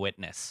living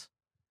witness.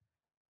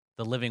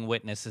 The living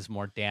witness is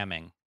more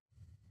damning.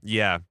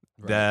 Yeah.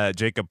 Right.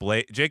 Jacob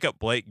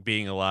Blake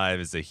being alive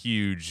is a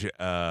huge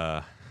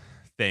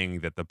thing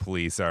that the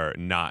police are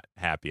not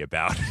happy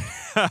about.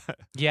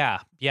 Yeah,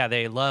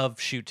 they love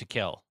shoot to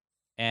kill.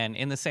 And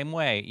in the same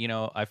way,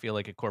 I feel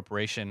like a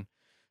corporation,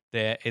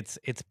 that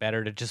it's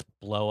better to just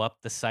blow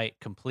up the site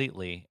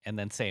completely and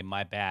then say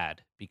my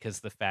bad, because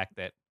the fact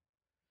that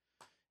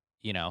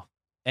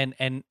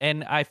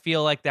and I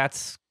feel like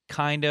that's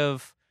kind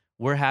of,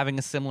 we're having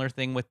a similar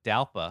thing with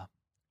DALPA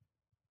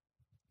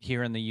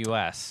here in the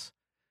US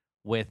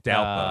with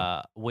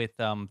DALPA.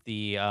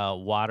 The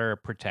water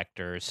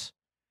protectors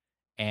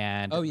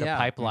and Oh, the yeah.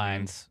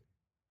 pipelines.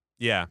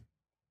 Yeah.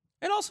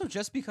 And also,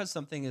 just because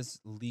something is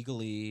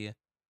legally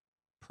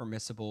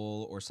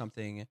permissible, or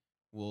something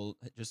will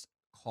just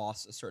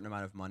cost a certain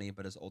amount of money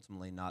but is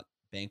ultimately not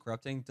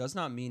bankrupting, does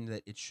not mean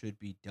that it should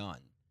be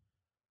done.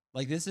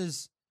 Like, this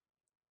is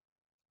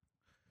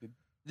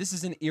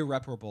an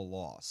irreparable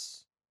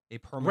loss, a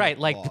permanent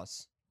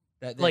loss.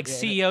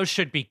 CEOs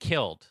should be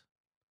killed,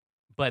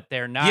 but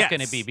they're not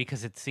going to be, Yes.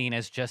 because it's seen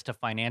as just a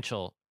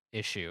financial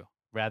issue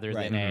rather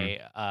Right. than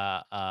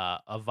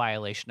a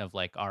violation of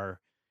our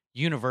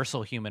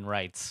universal human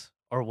rights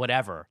or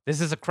whatever.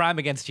 This is a crime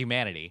against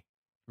humanity.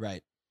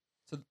 Right.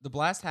 So the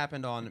blast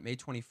happened on May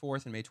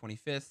 24th and May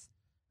 25th,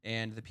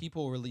 and the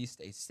people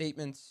released a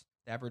statement.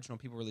 The Aboriginal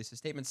people released a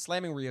statement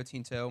slamming Rio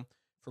Tinto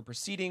for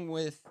proceeding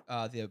with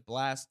the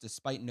blast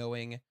despite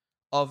knowing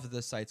of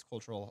the site's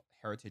cultural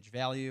heritage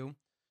value.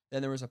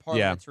 Then there was a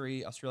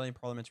Australian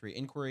parliamentary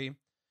inquiry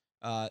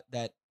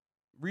that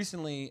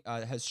recently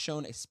has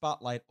shown a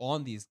spotlight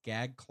on these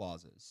gag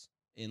clauses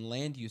in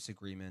land use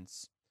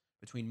agreements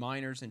between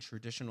miners and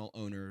traditional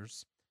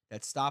owners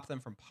that stop them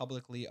from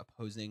publicly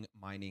opposing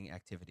mining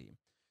activity.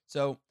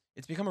 So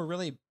it's become a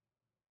really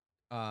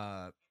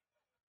a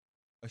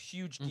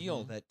huge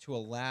deal that to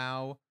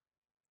allow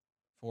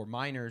for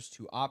miners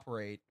to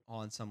operate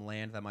on some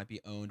land that might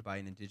be owned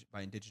by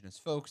by indigenous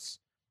folks,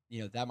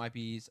 that might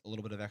be a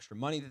little bit of extra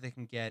money that they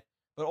can get,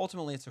 but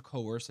ultimately it's a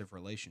coercive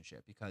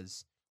relationship,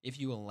 because if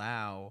you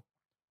allow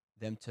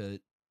them to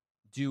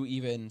do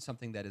even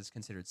something that is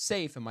considered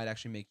safe and might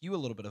actually make you a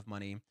little bit of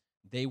money,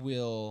 they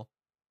will,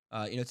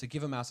 it's a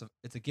give a mouse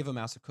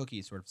a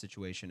cookie sort of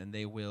situation, and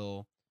they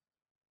will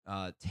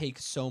take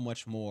so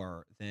much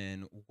more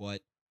than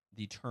what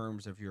the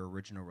terms of your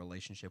original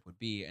relationship would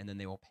be, and then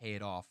they will pay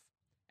it off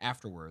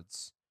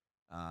afterwards,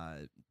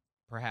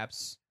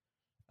 perhaps,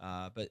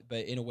 but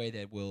in a way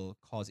that will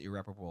cause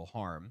irreparable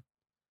harm.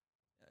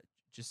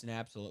 Just an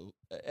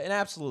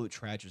absolute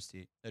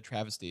tragedy, a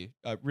travesty,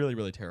 really,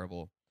 really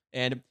terrible.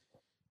 And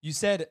you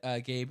said,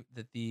 Gabe,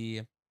 that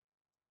the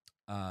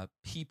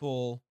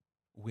people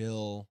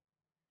will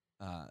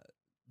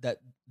that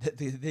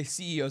the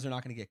CEOs are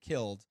not going to get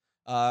killed.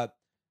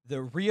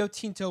 The Rio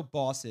Tinto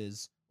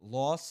bosses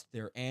lost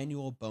their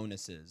annual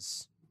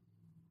bonuses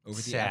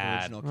over the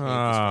Aboriginal cave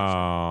destruction.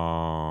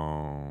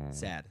 Oh.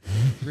 Sad.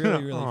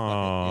 Really, really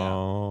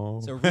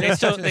fucking, yeah.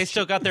 So They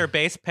still got their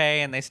base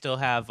pay, and they still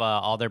have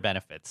all their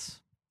benefits.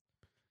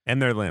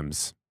 And their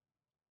limbs.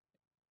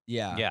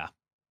 Yeah.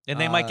 And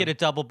they might get a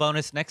double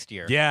bonus next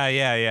year.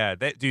 Yeah.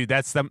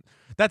 That's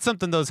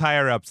something those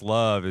higher ups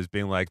love, is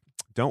being like,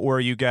 don't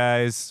worry, you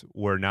guys,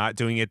 we're not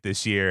doing it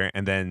this year.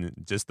 And then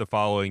just the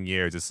following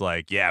year, just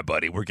like, yeah,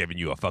 buddy, we're giving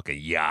you a fucking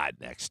yacht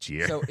next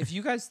year. So if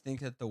you guys think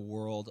that the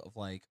world of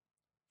like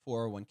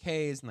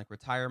 401ks and like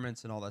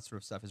retirements and all that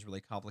sort of stuff is really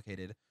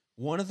complicated,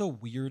 one of the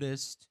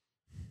weirdest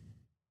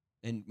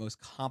and most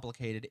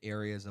complicated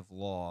areas of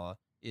law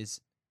is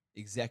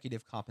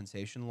executive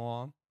compensation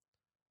law,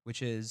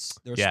 which is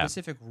there are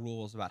specific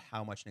rules about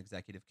how much an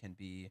executive can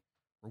be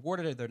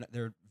rewarded.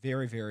 They're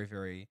very, very,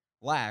 very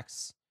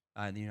lax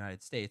in the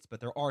United States,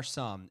 but there are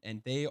some,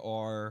 and they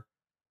are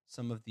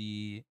some of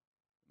the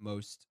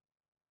most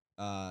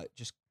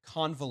just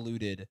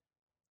convoluted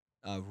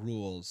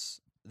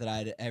rules that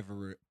I'd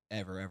ever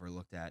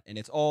looked at, and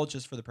it's all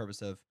just for the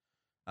purpose of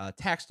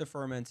tax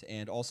deferment,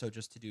 and also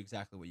just to do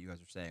exactly what you guys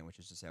are saying, which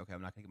is to say, okay,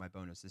 I'm not going to get my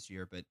bonus this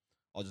year, but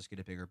I'll just get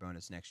a bigger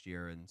bonus next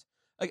year. And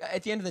like,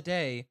 at the end of the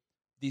day,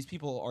 these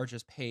people are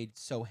just paid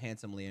so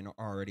handsomely and are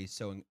already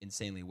so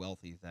insanely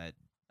wealthy that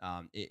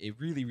it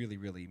really, really,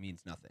 really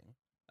means nothing.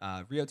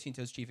 Rio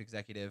Tinto's chief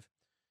executive,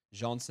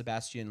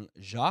 Jean-Sébastien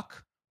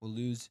Jacques, will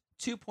lose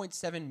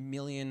 2.7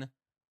 million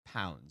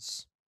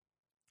pounds.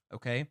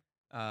 Okay?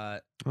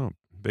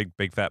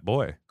 Big fat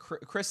boy.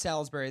 Chris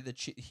Salisbury,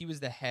 he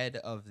was the head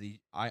of the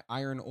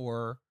iron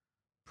ore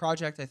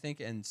project, I think,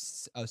 and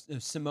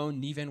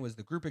Simone Neven was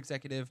the group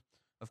executive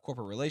of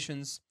corporate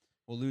relations,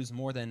 will lose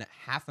more than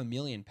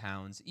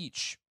 £500,000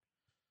 each.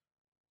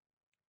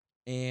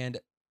 And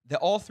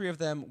all three of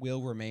them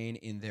will remain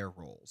in their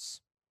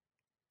roles.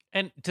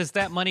 And does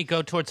that money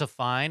go towards a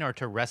fine or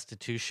to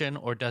restitution,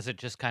 or does it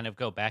just kind of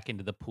go back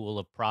into the pool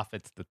of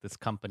profits that this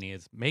company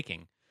is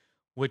making,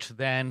 which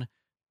then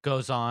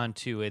goes on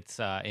to its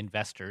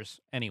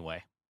investors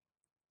anyway?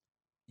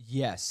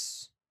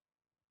 Yes.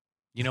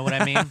 You know what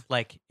I mean?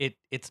 Like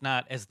it's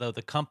not as though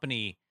the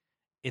company,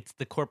 it's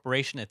the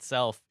corporation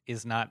itself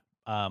is not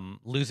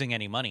losing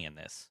any money in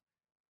this.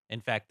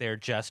 In fact, they're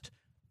just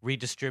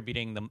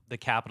redistributing the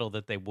capital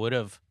that they would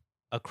have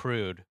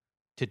accrued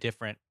to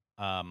different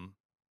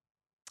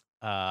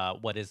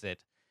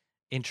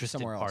interested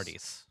Somewhere else.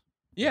 parties.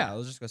 Yeah,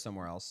 let's just go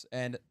somewhere else.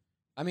 And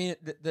I mean,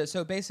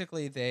 so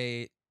basically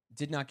they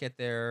did not get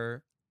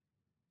their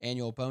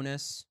annual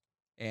bonus,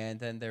 and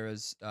then there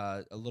was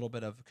a little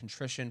bit of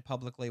contrition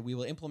publicly. We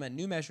will implement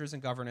new measures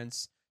and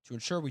governance to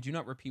ensure we do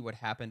not repeat what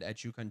happened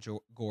at Yukon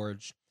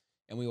Gorge,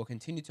 and we will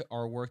continue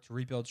our work to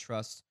rebuild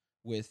trust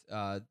with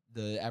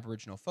the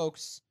Aboriginal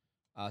folks,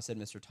 said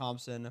Mr.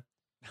 Thompson.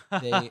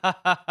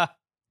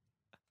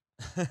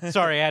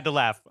 Sorry, I had to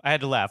laugh.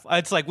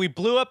 It's like we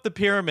blew up the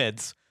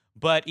pyramids,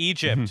 but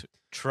Egypt,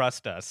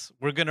 trust us.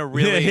 We're gonna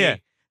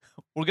really,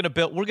 we're gonna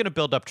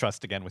build up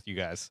trust again with you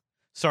guys.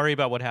 Sorry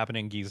about what happened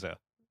in Giza.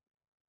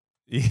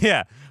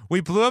 Yeah,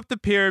 we blew up the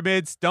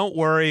pyramids. Don't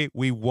worry,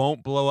 we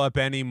won't blow up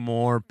any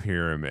more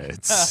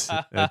pyramids.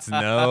 That's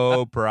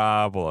no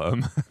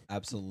problem.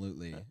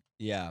 Absolutely,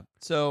 yeah.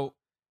 So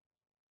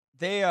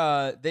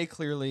they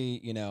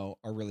clearly, are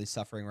really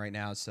suffering right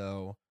now.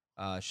 So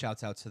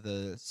shouts out to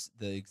the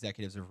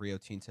executives of Rio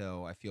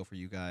Tinto. I feel for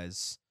you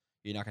guys.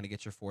 You're not going to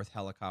get your fourth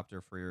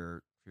helicopter for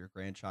your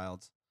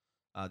grandchild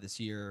this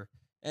year,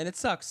 and it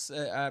sucks.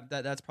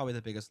 That's probably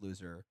the biggest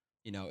loser.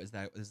 Is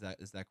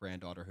that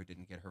granddaughter who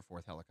didn't get her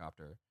fourth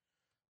helicopter.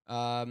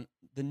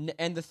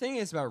 The thing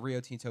is about Rio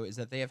Tinto is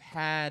that they have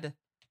had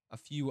a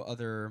few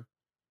other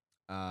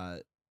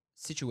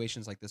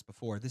situations like this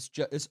before. This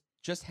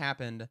just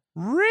happened.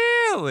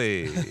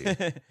 Really?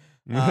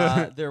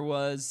 There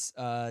was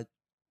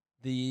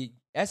the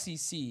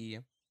SEC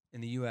in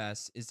the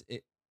U.S. is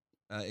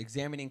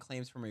examining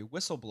claims from a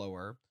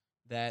whistleblower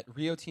that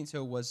Rio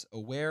Tinto was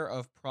aware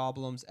of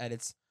problems at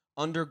its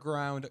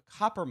underground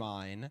copper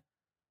mine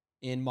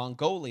in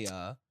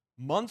Mongolia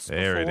months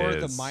before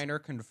the miner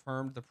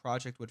confirmed the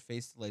project would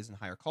face delays and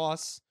higher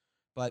costs.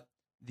 But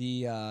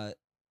they've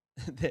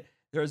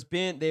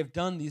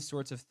done these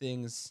sorts of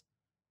things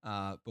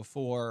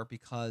before,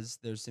 because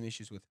there's some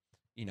issues with,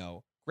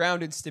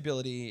 ground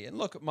instability. And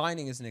look,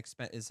 mining is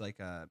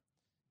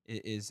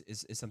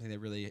is something that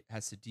really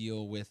has to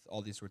deal with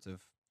all these sorts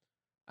of,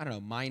 I don't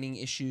know, mining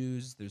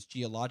issues. There's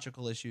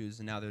geological issues,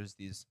 and now there's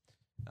these,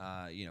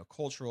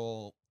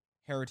 cultural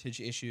heritage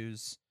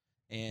issues,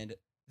 and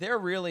they're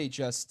really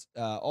just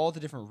all the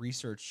different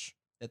research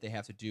that they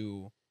have to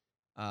do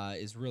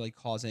is really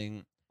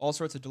causing all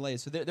sorts of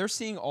delays. So they're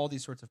seeing all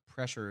these sorts of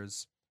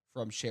pressures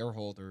from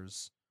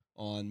shareholders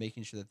on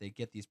making sure that they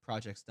get these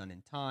projects done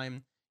in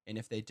time, and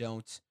if they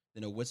don't,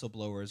 then a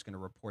whistleblower is going to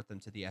report them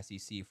to the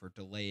SEC for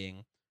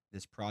delaying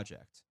this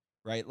project,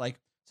 right? Like,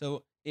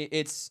 so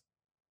it's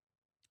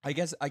I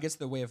guess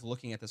the way of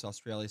looking at this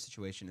Australia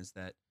situation is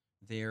that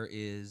there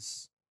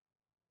is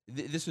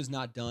this was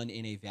not done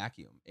in a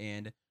vacuum.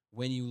 And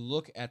when you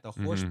look at the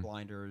horse Hmm.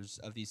 blinders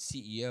of these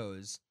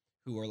CEOs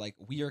who are like,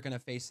 we are going to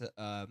face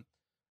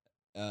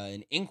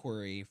an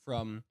inquiry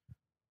from,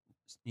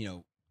 you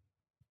know,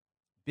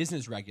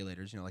 business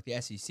regulators, like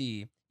the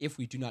SEC, if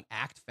we do not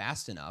act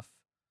fast enough,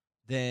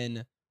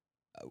 then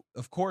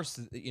of course,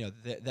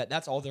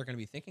 that's all they're going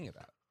to be thinking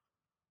about.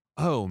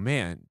 Oh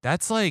man,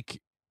 that's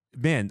like,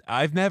 man,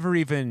 I've never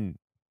even.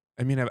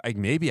 I mean, I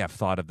maybe I've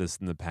thought of this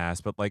in the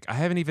past, but like I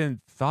haven't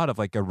even thought of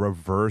like a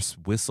reverse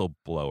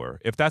whistleblower.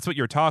 If that's what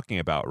you're talking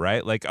about,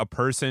 right? Like a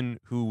person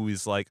who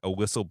is like a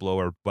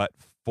whistleblower, but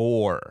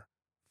for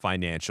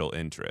financial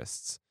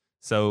interests.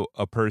 So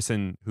a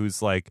person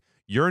who's like,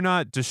 you're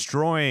not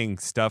destroying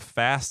stuff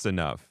fast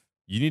enough.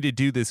 You need to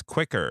do this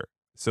quicker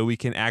so we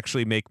can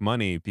actually make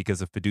money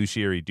because of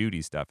fiduciary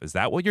duty stuff. Is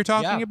that what you're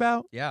talking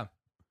about? Yeah.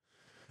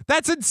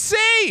 That's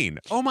insane.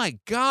 Oh my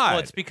God. Well,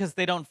 it's because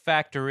they don't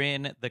factor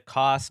in the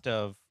cost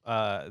of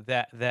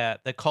that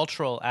the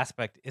cultural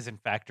aspect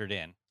isn't factored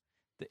in.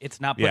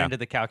 It's not put Yeah. into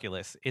the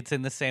calculus. It's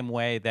in the same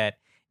way that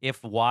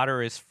if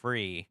water is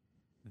free,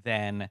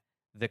 then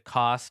the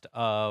cost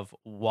of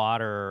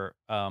water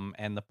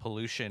and the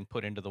pollution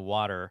put into the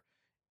water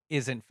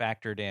isn't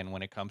factored in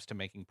when it comes to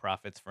making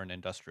profits for an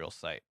industrial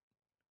site.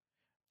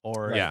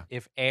 Or Right. Yeah.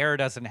 if air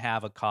doesn't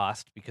have a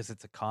cost because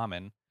it's a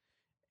common,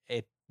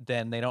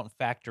 then they don't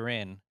factor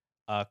in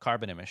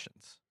carbon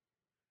emissions.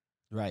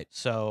 Right.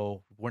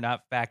 So we're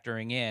not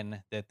factoring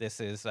in that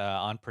this is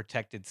on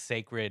protected,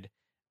 sacred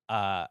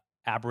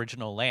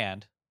Aboriginal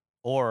land,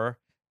 or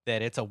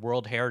that it's a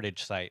World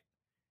Heritage site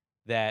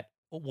that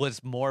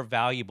was more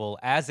valuable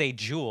as a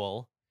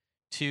jewel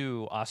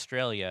to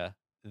Australia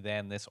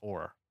than this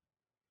ore.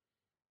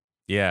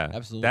 Yeah.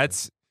 Absolutely.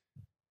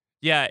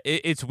 Yeah,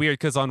 it's weird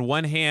because on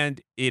one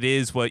hand, it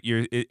is what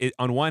you're.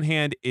 On one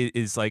hand, it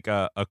is like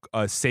a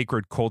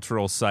sacred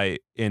cultural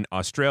site in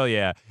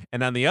Australia,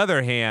 and on the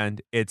other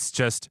hand, it's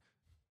just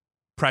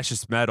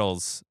precious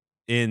metals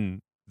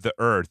in the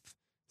earth.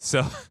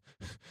 So,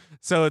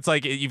 so it's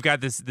like you've got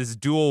this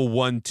dual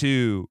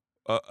 1-2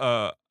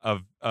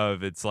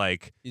 of it's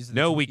like, These are the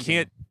no, two we keeping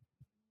can't.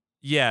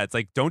 Yeah, it's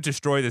like, don't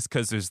destroy this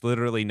because there's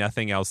literally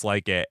nothing else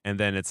like it. And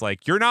then it's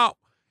like, you're not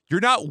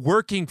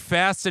working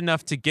fast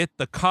enough to get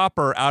the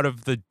copper out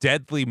of the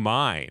deadly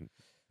mine.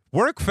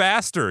 Work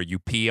faster, you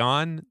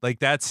peon. Like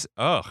that's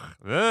ugh.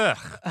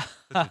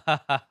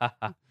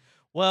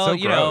 Well, So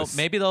gross.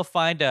 maybe they'll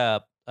find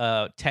a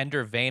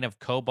tender vein of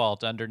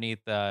cobalt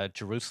underneath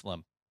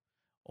Jerusalem,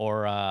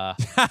 or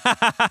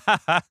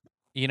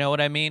you know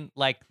what I mean?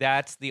 Like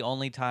that's the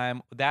only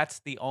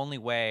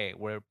way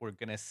we're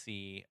gonna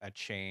see a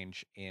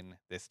change in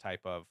this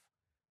type of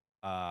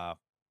uh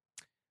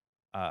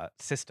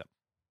system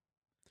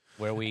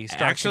where we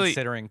start Actually,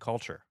 considering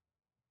culture.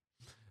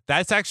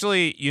 that's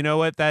actually, you know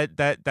what,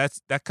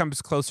 that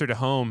comes closer to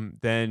home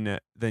than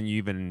you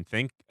even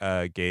think,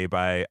 Gabe.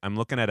 I'm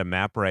looking at a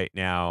map right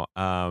now,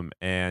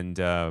 and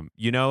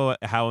you know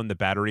how in the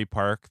Battery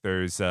Park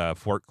there's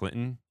Fort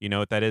Clinton. You know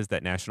what that is?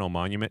 That national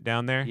monument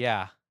down there.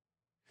 Yeah.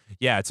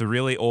 Yeah, it's a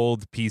really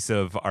old piece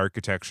of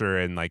architecture,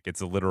 and like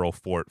it's a literal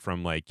fort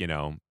from like,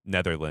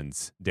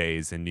 Netherlands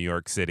days in New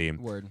York City.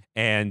 Word.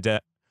 And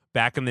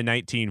back in the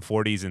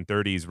 1940s and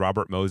 30s,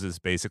 Robert Moses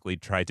basically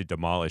tried to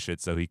demolish it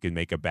so he could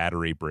make a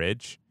battery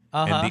bridge.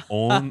 And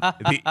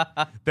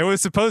there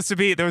was supposed to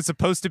be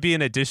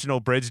an additional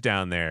bridge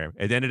down there.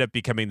 It ended up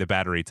becoming the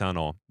Battery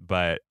Tunnel,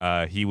 but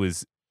he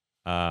was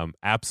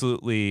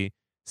absolutely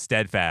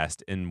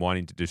steadfast in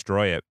wanting to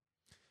destroy it.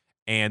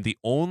 And the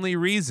only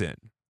reason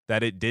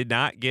that it did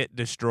not get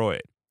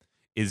destroyed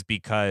is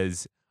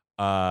because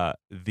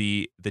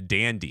the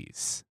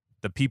dandies,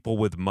 the people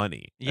with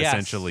money, Yes.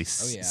 essentially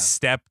Oh, yeah.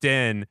 stepped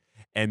in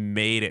and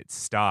made it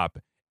stop.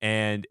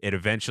 And it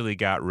eventually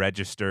got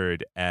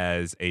registered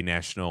as a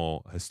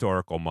national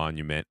historical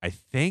monument, I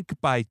think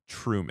by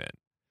Truman.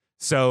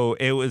 So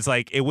it was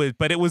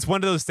but it was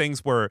one of those things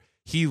where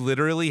he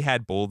literally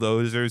had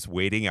bulldozers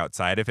waiting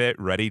outside of it,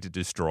 ready to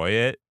destroy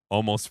it,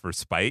 almost for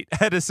spite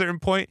at a certain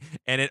point,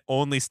 and it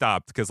only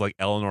stopped because like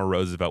Eleanor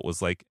Roosevelt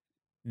was like,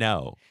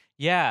 no.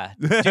 Yeah,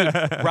 dude.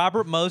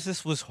 Robert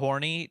Moses was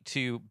horny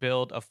to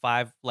build a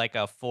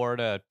 4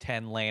 to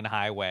 10 lane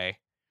highway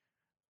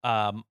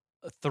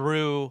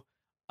through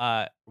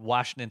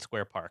Washington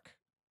Square Park.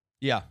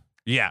 Yeah.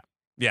 Yeah.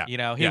 Yeah. You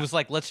know, he Yeah. was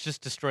like, let's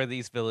just destroy the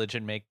East Village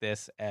and make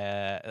this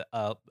a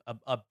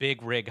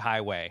big rig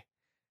highway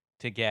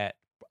to get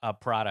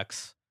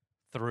products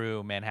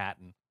through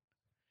Manhattan.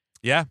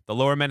 Yeah, the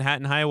Lower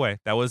Manhattan Highway.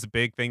 That was a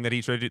big thing that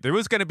he tried to do. There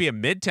was going to be a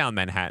Midtown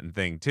Manhattan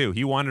thing, too.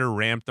 He wanted to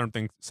ram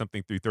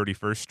something through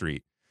 31st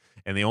Street.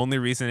 And the only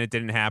reason it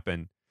didn't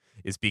happen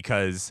is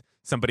because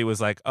somebody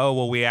was like, oh,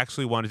 well, we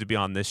actually wanted to be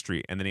on this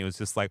street. And then he was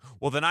just like,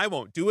 well, then I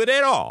won't do it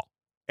at all.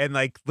 And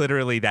like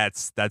literally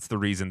that's the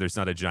reason there's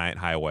not a giant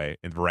highway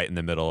right in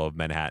the middle of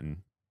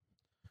Manhattan.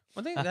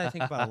 One thing that I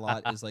think about a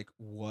lot is like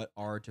what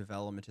our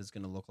development is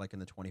going to look like in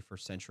the 21st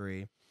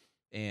century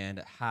and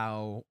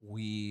how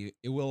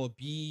it will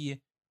be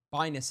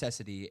by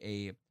necessity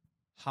a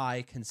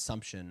high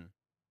consumption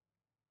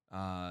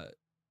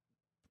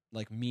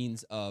like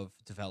means of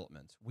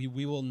development.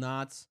 We will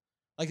not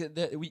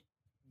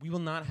we will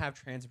not have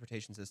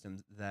transportation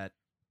systems that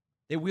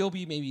they will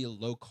be maybe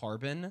low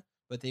carbon,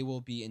 but they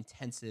will be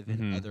intensive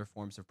in other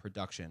forms of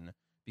production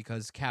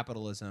because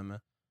capitalism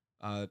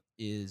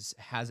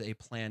has a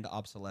planned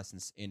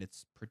obsolescence in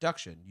its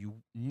production. You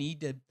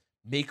need to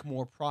make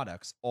more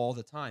products all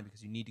the time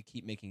because you need to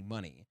keep making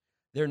money.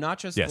 They're not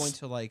just going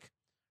to like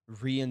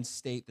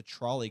reinstate the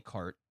trolley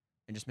cart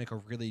and just make a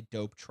really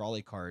dope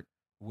trolley cart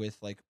with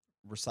like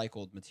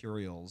recycled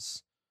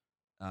materials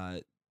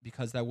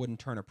because that wouldn't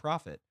turn a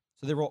profit.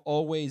 So there will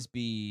always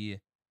be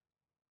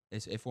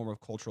a form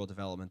of cultural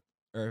development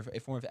or a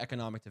form of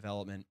economic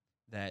development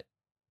that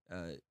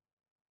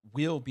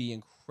will be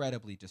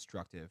incredibly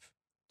destructive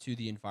to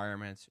the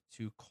environment,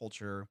 to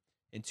culture,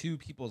 and to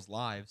people's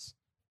lives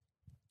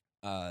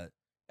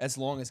as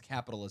long as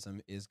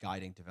capitalism is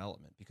guiding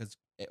development. Because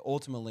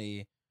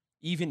ultimately,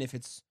 even if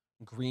it's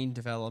green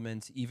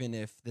development, even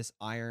if this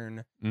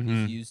iron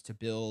is used to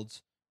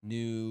build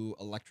new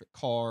electric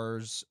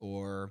cars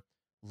or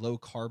low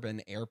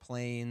carbon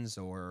airplanes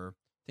or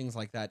things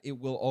like that, it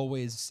will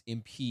always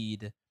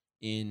impede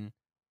in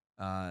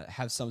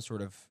have some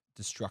sort of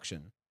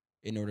destruction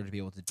in order to be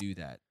able to do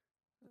that.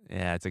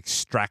 Yeah, it's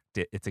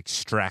extractive. It's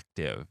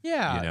extractive.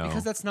 Yeah, you know?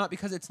 because it's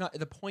not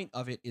the point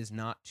of it is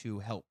not to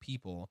help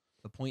people.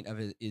 The point of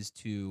it is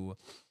to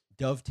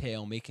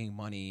dovetail making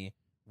money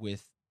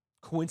with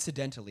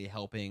coincidentally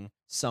helping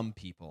some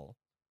people.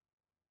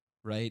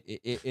 Right?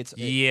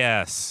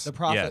 Yes.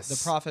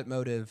 The profit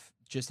motive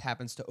just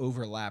happens to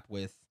overlap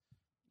with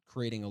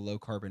creating a low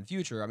carbon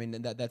future. I mean,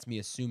 that's me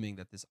assuming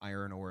that this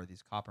iron ore,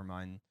 this copper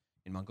mine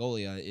in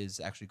Mongolia is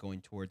actually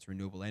going towards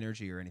renewable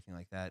energy or anything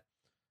like that.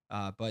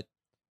 But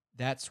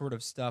that sort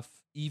of stuff,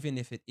 even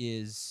if it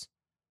is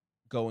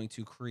going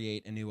to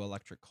create a new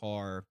electric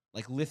car,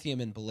 like lithium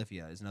in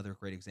Bolivia is another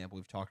great example.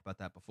 We've talked about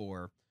that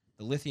before.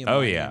 The lithium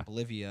mine in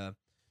Bolivia,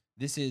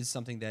 this is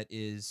something that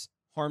is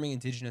harming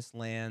indigenous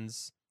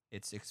lands.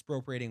 It's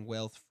expropriating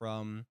wealth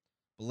from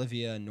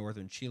Bolivia and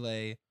northern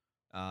Chile,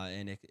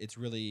 and it's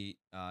really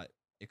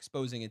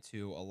exposing it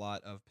to a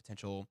lot of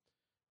potential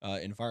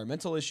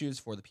environmental issues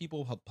for the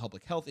people,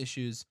 public health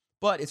issues,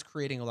 but it's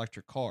creating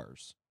electric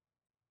cars.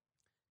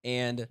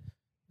 And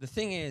the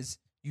thing is,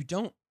 you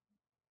don't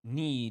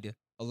need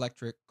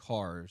electric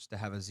cars to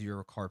have a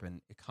zero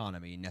carbon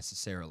economy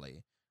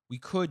necessarily. We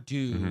could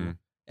do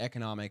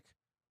economic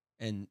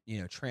and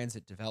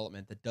transit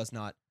development that does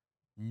not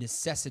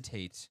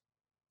necessitate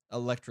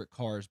electric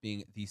cars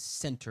being the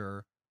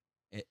central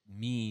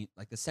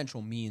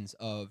means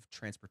of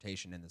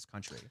transportation in this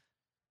country.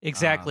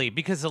 Exactly,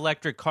 because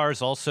electric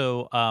cars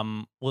also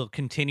will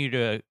continue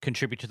to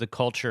contribute to the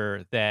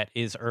culture that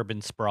is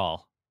urban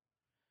sprawl.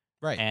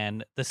 Right.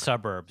 And the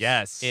suburbs.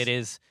 Yes.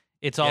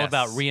 It's all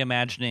about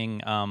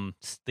reimagining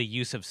the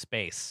use of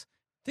space.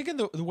 Think of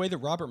the way that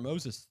Robert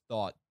Moses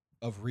thought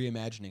of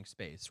reimagining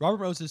space.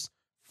 Robert Moses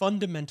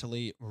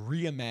fundamentally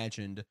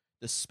reimagined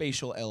the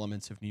spatial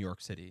elements of New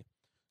York City.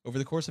 Over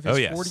the course of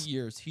his 40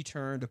 years, he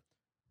turned,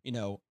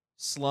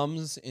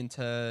 slums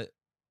into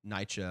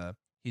NYCHA.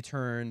 He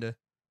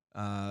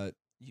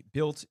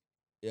built,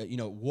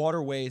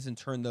 waterways and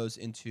turned those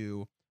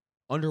into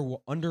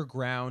underwater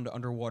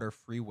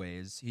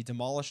freeways. He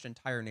demolished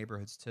entire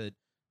neighborhoods to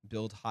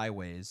build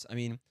highways. I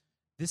mean,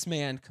 this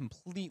man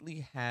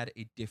completely had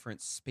a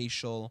different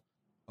spatial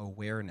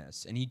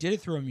awareness, and he did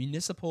it through a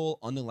municipal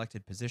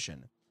unelected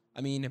position.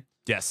 I mean,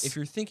 if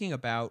you're thinking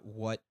about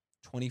what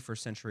 21st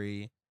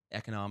century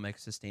economic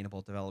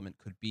sustainable development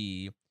could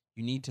be,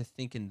 you need to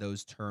think in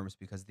those terms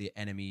because the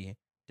enemy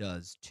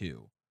does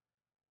too.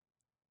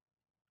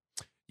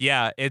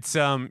 Yeah, it's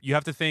you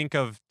have to think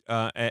of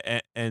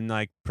and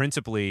like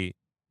principally,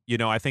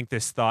 I think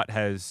this thought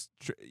has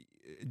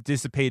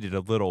dissipated a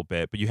little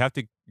bit, but you have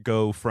to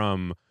go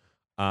from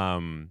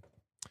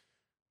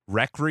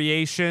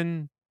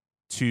recreation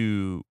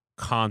to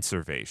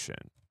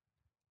conservation,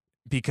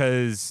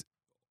 because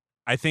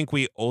I think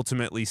we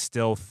ultimately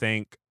still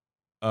think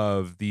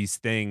of these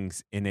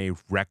things in a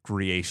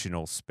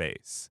recreational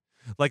space.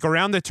 Like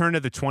around the turn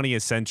of the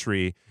 20th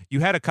century,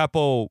 you had a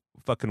couple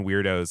fucking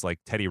weirdos like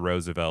Teddy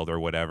Roosevelt or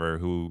whatever,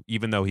 who,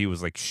 even though he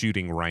was like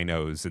shooting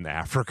rhinos in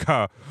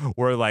Africa,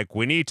 were like,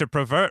 we need to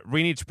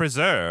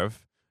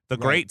preserve the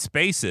Right. great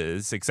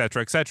spaces, et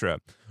cetera, et cetera.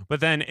 But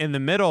then in the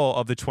middle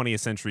of the 20th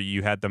century,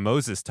 you had the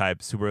Moses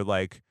types who were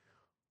like,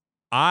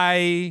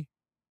 I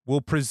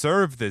will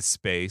preserve this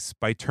space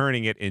by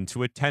turning it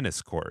into a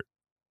tennis court.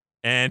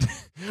 And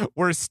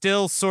we're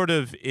still sort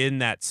of in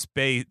that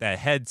space, that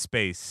head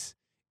space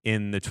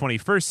in the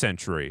 21st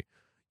century.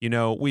 You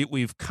know,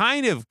 we've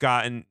kind of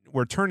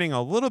we're turning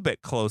a little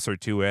bit closer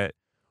to it,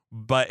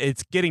 but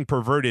it's getting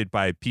perverted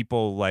by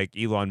people like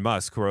Elon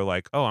Musk who are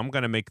like, oh, I'm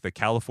going to make the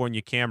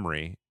California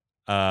Camry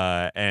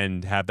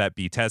and have that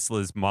be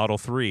Tesla's Model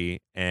 3.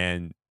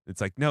 And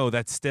it's like, no,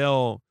 that's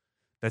still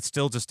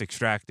just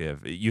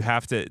extractive.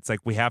 It's like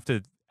we have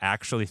to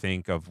actually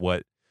think of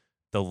what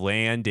the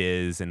land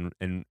is and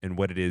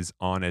what it is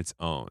on its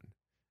own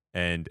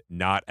and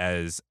not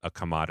as a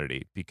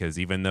commodity, because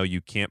even though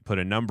you can't put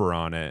a number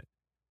on it,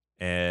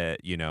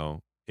 you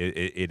know,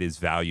 it is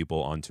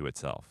valuable unto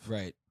itself.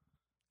 Right.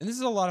 And this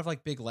is a lot of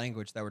like big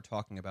language that we're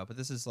talking about, but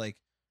this is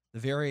like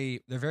they're very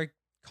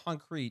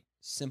concrete,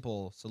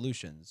 simple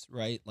solutions,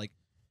 right? Like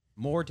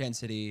more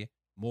density,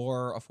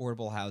 more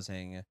affordable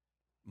housing,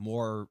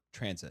 more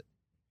transit.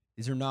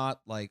 These are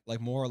not like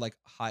more like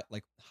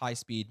high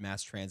speed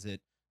mass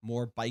transit,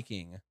 more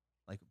biking,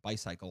 like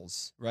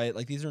bicycles, right?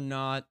 Like these are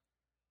not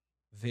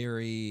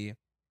very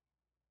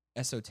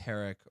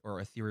esoteric or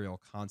ethereal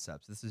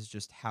concepts. This is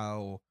just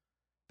how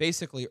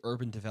basically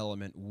urban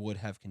development would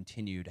have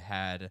continued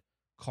had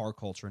car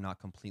culture not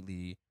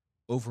completely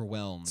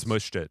overwhelmed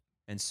Smushed it.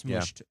 and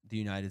smushed the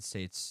United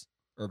States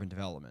urban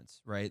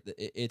development, right?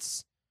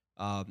 It's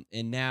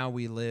and now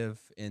we live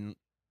in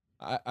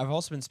I've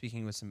also been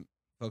speaking with some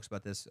folks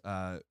about this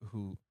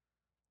who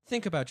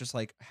think about just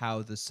like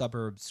how the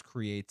suburbs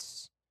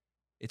creates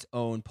its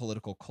own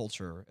political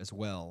culture as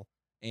well.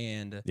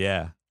 And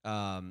Yeah.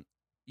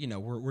 you know,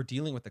 we're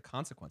dealing with the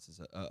consequences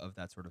of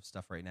that sort of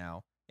stuff right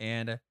now.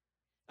 And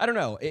I don't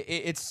know,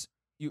 it's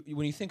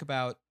when you think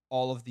about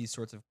all of these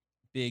sorts of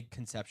big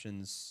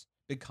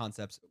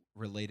concepts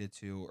related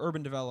to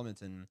urban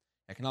development and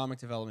economic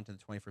development in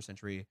the 21st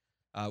century,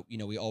 you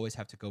know, we always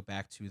have to go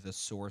back to the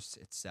source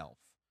itself.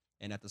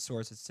 And at the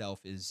source itself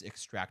is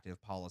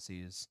extractive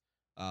policies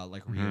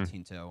like Rio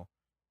Tinto,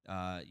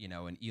 you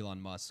know, and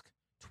Elon Musk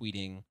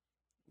tweeting,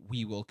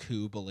 "We will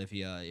coup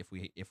Bolivia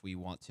if we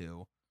want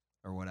to,"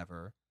 or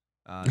whatever.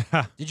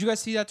 Did you guys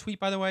see that tweet,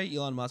 by the way?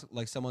 Elon Musk,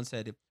 like someone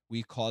said,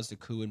 "We caused a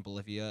coup in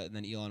Bolivia," and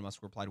then Elon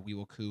Musk replied, "We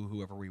will coup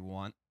whoever we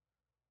want."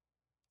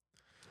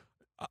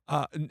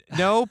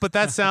 No, but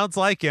that sounds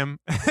like him.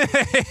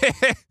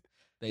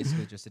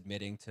 Basically, just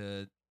admitting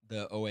to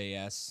the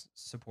OAS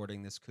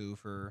supporting this coup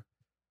for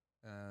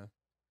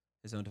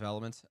his own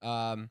development.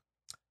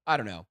 I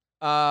don't know.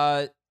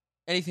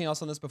 Anything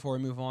else on this before we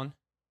move on?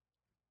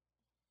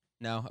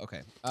 No.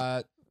 Okay.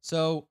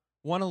 So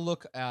want to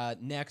look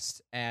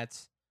next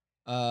at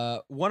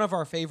one of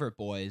our favorite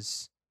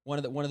boys, one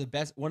of the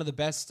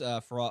best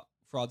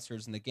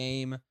fraudsters in the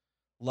game.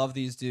 Love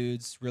these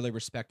dudes. Really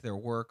respect their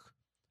work.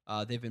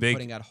 They've been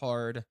putting out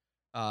hard.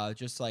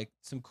 Just like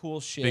some cool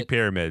shit. Big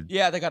Pyramid.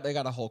 Yeah, they got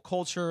a whole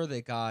culture.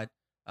 They got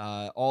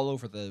all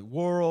over the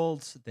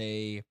world.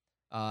 They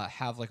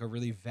have like a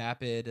really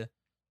vapid,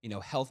 you know,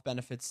 health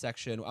benefits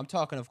section. I'm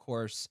talking, of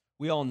course,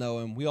 we all know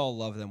them. We all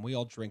love them. We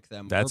all drink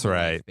them. That's Herbalife,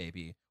 right,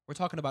 baby. We're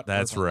talking about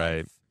That's Herbalife,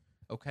 right.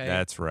 Okay,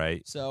 That's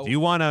right. So do you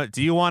want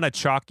a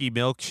chalky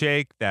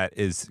milkshake that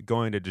is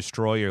going to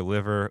destroy your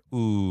liver?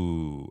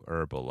 Ooh,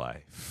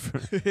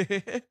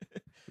 Herbalife.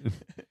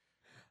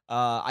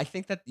 I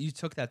think that you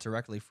took that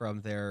directly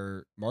from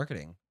their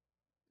marketing.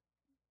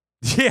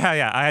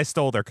 Yeah, I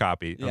stole their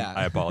copy. Yeah.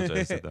 I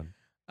apologize to them.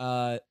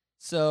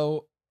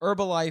 So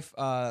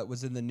Herbalife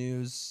was in the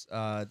news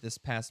this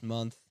past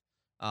month.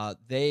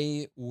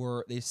 They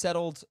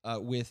settled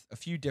with a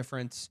few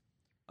different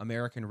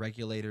American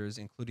regulators,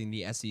 including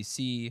the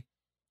SEC,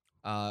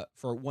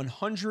 for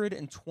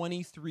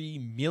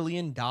 $123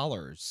 million.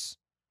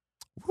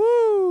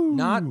 Woo!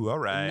 Not all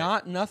right.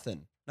 Not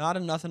nothing. Not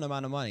a nothing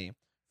amount of money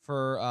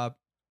for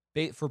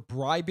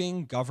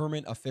bribing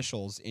government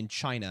officials in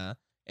China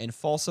and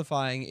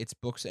falsifying its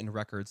books and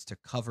records to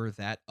cover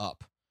that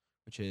up,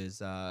 which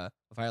is a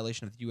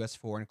violation of the U.S.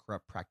 Foreign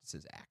Corrupt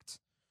Practices Act.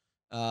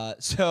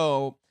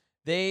 So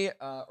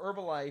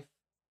Herbalife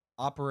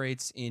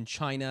operates in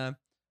China,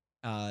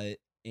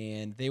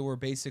 and they were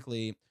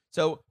basically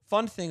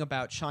fun thing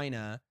about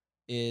China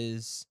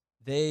is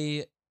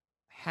they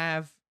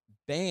have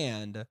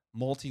banned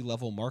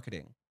multi-level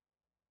marketing.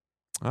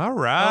 All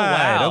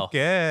right. wow.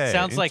 Okay.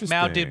 Sounds like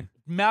Mao Interesting.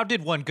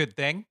 did one good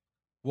thing.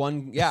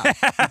 He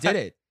did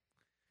it.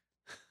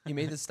 He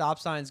made the stop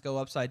signs go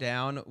upside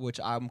down, which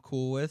I'm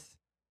cool with.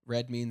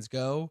 Red means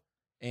go,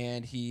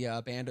 and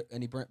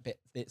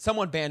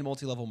someone banned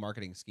multi-level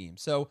marketing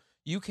schemes. So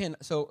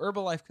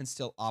Herbalife can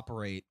still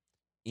operate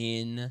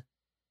in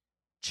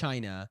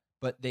China,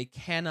 but they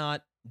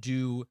cannot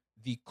do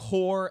the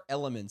core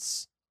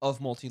elements of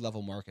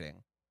multi-level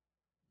marketing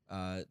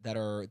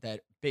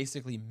that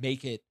basically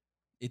make it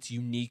its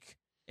unique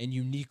and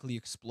uniquely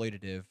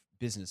exploitative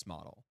business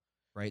model,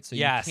 right? So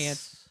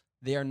Yes.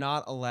 they are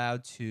not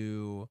allowed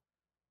to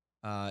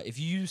if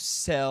you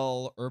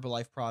sell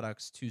Herbalife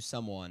products to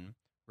someone,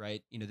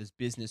 right? This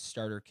business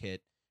starter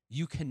kit,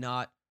 you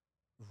cannot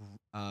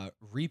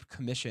reap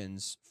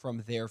commissions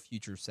from their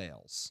future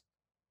sales.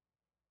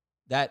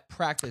 That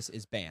practice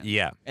is banned.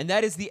 Yeah. And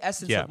that is the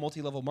essence Yeah. of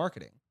multi-level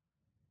marketing,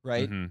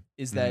 right? Mhm.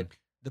 Is that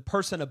the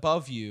person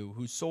above you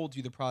who sold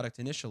you the product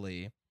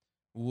initially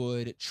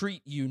would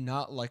treat you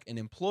not like an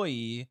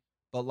employee,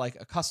 but like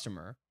a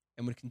customer,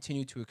 and would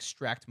continue to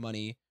extract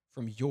money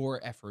from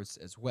your efforts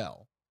as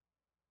well.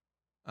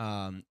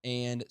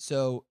 And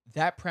so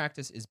that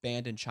practice is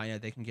banned in China.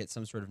 They can get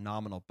some sort of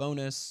nominal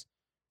bonus,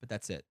 but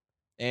that's it.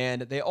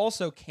 And they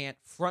also can't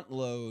front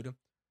load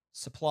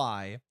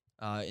supply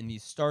in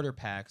these starter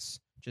packs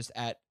just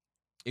at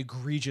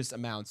egregious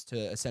amounts to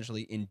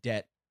essentially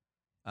indebt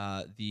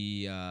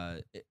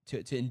to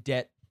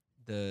indebt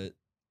the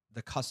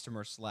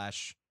customer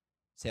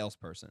 /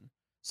 salesperson.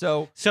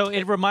 So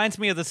it reminds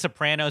me of The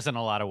Sopranos in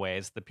a lot of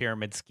ways, the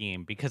pyramid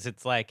scheme, because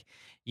it's like,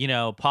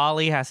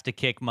 Paulie has to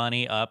kick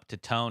money up to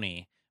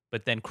Tony,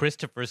 but then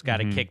Christopher's got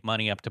to kick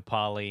money up to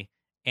Paulie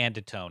and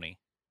to Tony.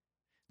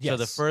 So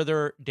the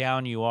further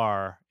down you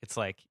are, it's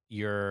like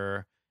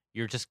you're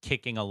just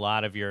kicking a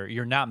lot of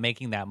you're not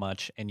making that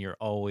much, and you're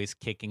always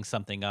kicking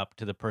something up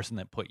to the person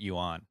that put you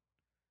on.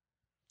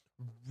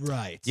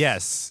 Right.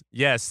 Yes.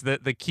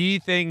 The key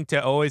thing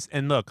to always,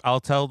 and look, I'll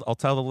tell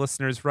the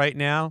listeners right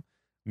now,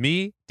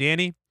 me,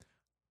 Danny,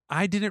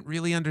 I didn't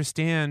really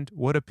understand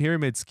what a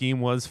pyramid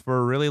scheme was for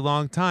a really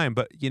long time,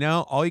 but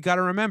all you got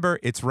to remember,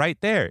 it's right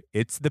there.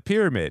 It's the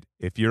pyramid.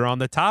 If you're on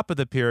the top of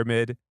the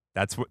pyramid,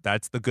 that's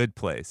the good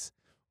place.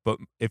 But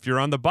if you're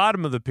on the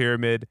bottom of the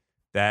pyramid,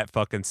 that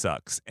fucking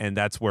sucks. And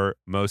that's where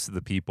most of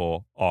the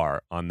people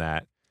are on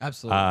that.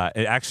 Absolutely.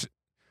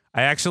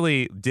 I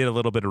actually did a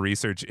little bit of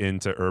research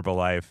into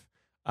Herbalife,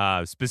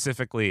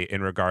 specifically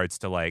in regards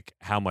to like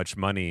how much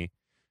money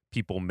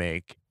people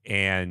make,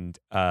 and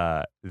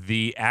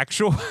the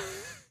actual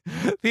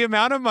the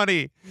amount of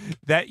money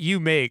that you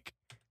make,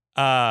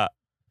 trying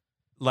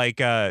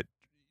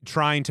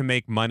to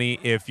make money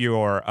if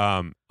you're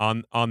on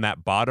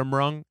that bottom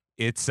rung,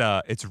 it's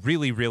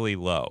really really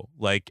low.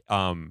 Like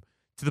to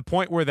the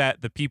point where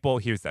that the people,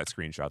 here's that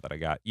screenshot that I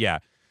got. Yeah.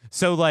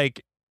 So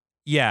like,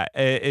 yeah,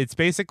 it's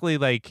basically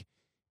like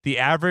the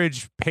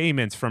average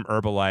payments from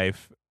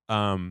Herbalife,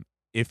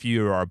 if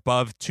you are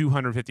above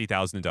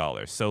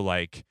 $250,000. So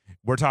like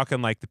we're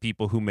talking like the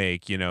people who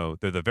make, they're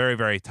the very,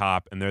 very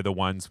top, and they're the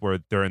ones where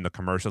they're in the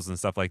commercials and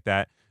stuff like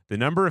that. The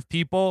number of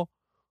people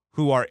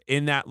who are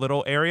in that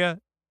little area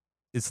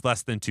is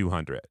less than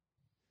 200.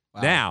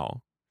 Wow.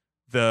 Now,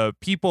 the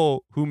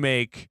people who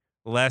make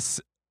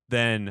less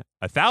than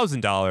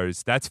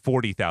 $1,000, that's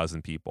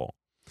 40,000 people.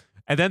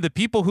 And then the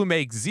people who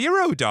make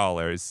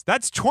 $0,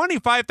 that's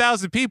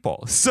 25,000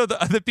 people. So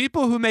the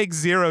people who make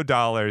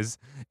 $0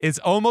 is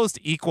almost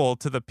equal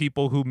to the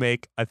people who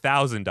make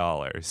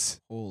 $1,000.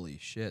 Holy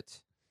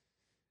shit.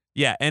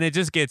 Yeah, and it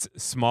just gets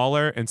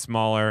smaller and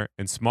smaller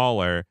and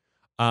smaller,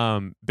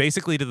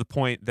 basically to the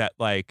point that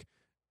like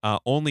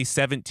only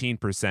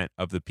 17%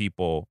 of the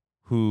people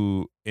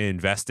who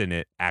invest in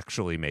it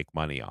actually make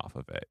money off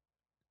of it.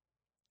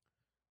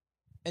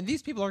 And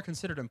these people are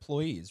considered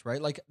employees,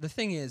 right? Like the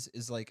thing is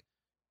like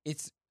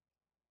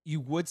you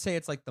would say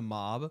it's like the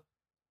mob,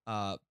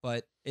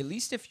 but at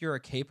least if you're a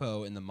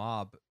capo in the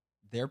mob,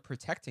 they're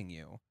protecting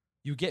you.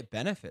 You get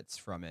benefits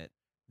from it.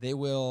 They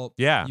will.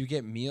 Yeah. You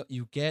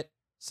get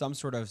some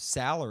sort of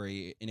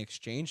salary in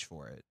exchange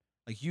for it.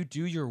 Like you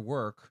do your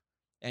work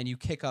and you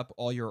kick up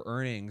all your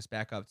earnings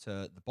back up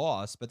to the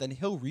boss, but then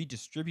he'll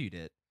redistribute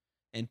it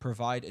and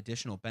provide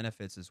additional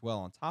benefits as well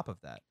on top of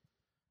that.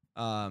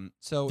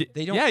 So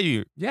they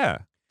don't. Yeah.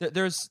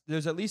 There's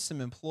at least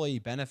some employee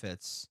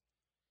benefits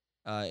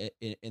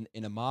in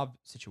a mob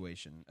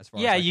situation, as far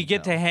as I you can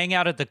get tell. to hang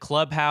out at the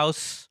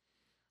clubhouse.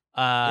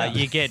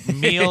 You get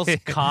meals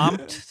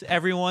comped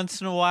every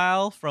once in a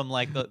while from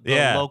like the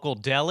local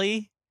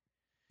deli.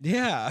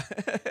 Yeah.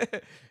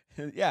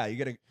 Yeah,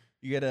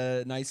 you get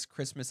a nice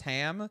Christmas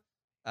ham.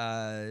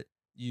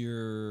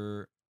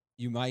 You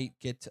might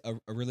get a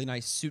really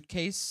nice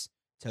suitcase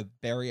to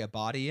bury a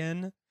body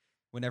in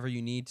whenever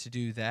you need to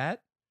do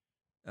that.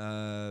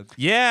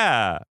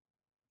 Yeah.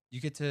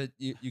 You get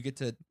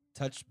to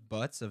touch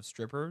butts of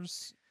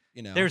strippers,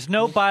 There's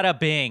no bada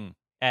bing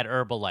at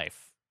Herbalife.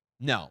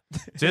 No.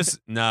 Just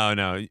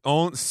no.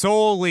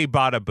 Solely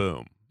bada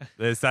boom.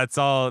 That's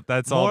all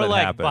More that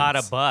like happens.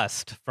 bada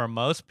bust for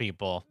most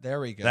people. There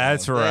we go.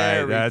 That's right.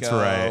 There we That's go.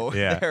 right.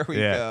 Yeah. There we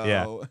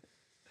go.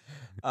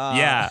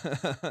 Yeah.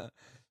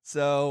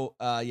 So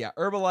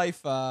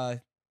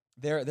Herbalife,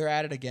 they're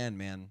at it again,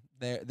 man.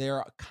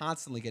 They're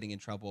constantly getting in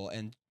trouble,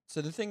 and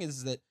so the thing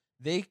is that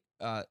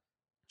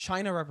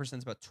China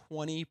represents about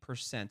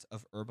 20%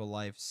 of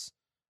Herbalife's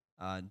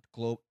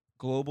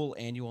global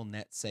annual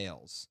net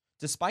sales,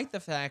 despite the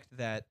fact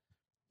that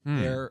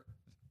their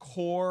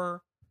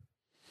core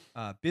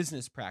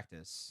business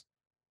practice,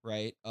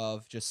 right,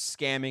 of just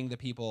scamming the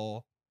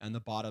people and the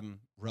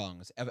bottom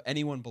rungs of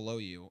anyone below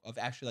you, of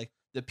actually like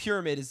the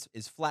pyramid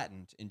is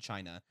flattened in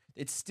China,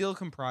 it still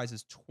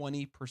comprises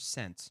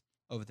 20%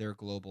 of their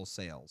global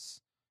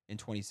sales in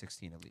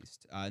 2016 at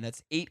least, and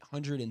that's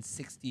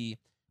 $860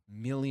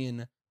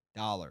 million.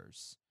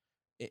 So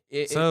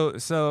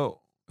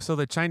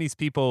the Chinese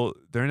people,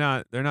 they're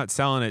not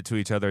selling it to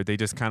each other. They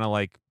just kind of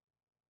like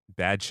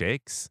bad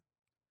shakes.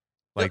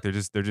 Like they're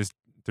just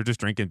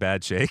drinking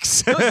bad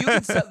shakes. No, you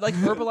can sell, like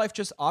Herbalife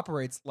just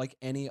operates like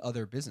any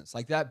other business.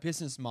 Like that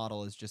business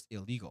model is just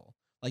illegal.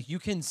 Like you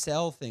can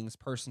sell things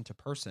person to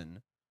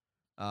person,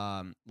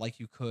 like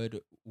you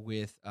could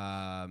with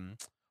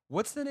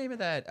what's the name of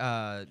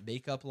that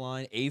makeup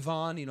line?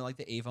 Avon, you know, like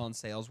the Avon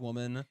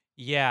saleswoman.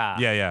 Yeah.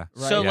 Yeah.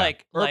 Right? So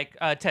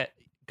Yeah.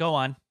 go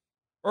on.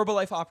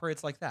 Herbalife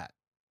operates like that.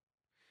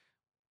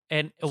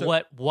 And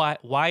So-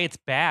 why it's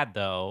bad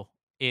though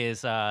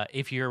is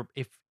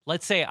if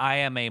let's say I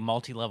am a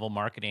multi-level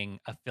marketing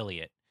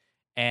affiliate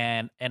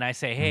and I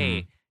say,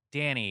 "Hey,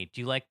 Danny,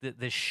 do you like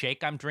this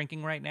shake I'm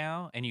drinking right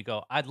now?" And you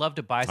go, "I'd love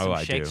to buy some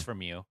I shakes do.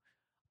 from you."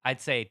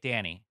 I'd say,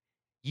 "Danny,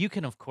 you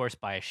can of course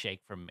buy a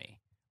shake from me.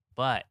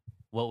 But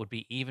what would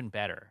be even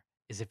better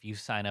is if you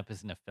sign up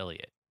as an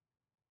affiliate.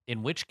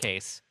 In which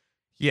case,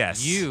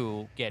 Yes.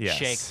 you get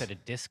shakes Yes. at a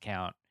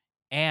discount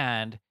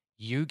and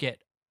you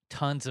get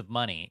tons of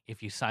money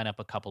if you sign up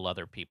a couple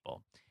other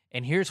people.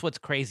 And here's what's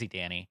crazy,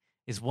 Danny,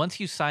 is once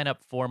you sign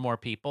up 4 more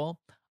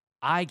people,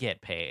 I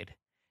get paid.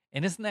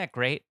 And isn't that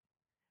great?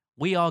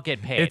 We all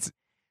get paid.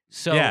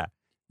 So yeah.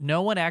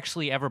 no one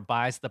actually ever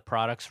buys the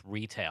products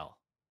retail.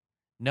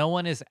 No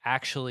one is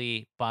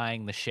actually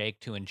buying the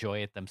shake to enjoy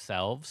it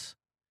themselves.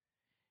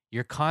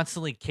 You're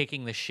constantly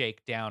kicking the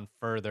shake down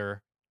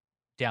further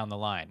down the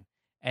line.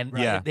 And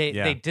Right. they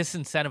Yeah.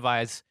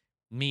 disincentivize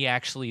me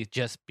actually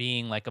just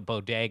being like a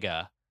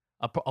bodega,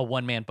 a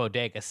one-man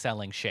bodega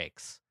selling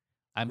shakes.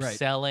 I'm Right.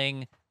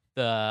 selling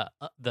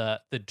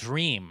the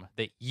dream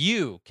that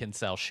you can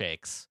sell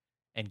shakes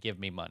and give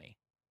me money.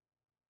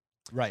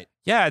 Right.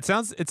 Yeah, it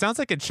sounds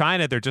like in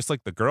China they're just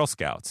like the Girl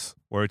Scouts,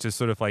 where it's just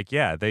sort of like,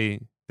 yeah,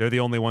 they're the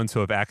only ones who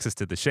have access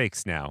to the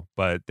shakes now,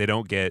 but they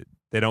don't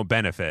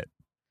benefit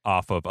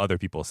off of other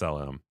people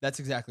selling them. That's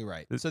exactly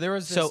right. So there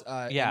was this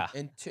So, yeah.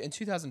 in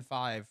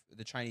 2005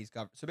 the Chinese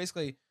government. So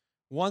basically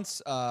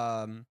once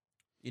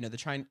you know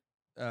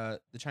the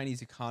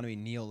Chinese economy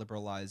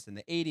neoliberalized in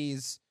the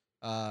 80s,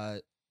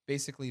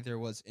 basically there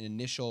was an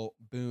initial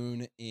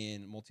boon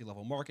in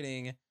multi-level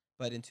marketing,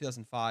 but in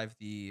 2005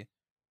 the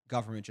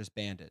government just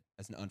banned it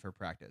as an unfair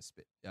practice.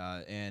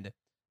 And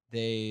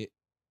they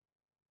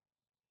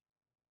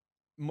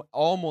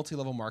all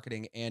multi-level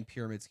marketing and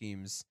pyramid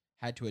schemes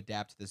had to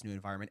adapt to this new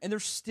environment, and they're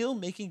still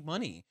making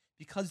money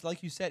because,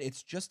 like you said,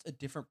 it's just a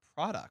different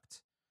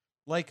product.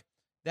 Like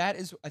that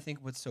is, I think,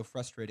 what's so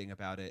frustrating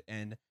about it,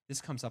 and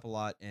this comes up a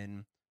lot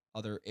in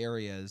other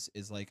areas.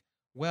 Is like,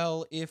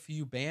 well, if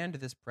you banned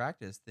this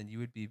practice, then you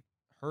would be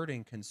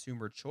hurting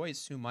consumer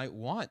choice who might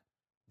want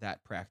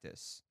that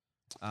practice,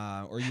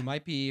 or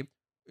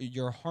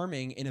you're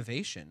harming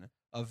innovation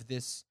of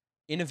this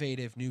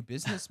innovative new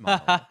business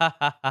model,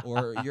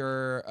 or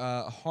you're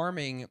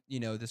harming, you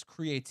know, this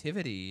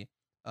creativity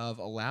of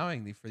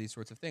allowing for these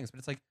sorts of things. But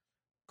it's like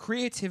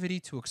creativity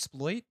to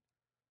exploit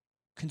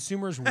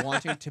consumers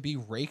wanting to be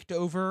raked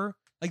over.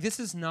 Like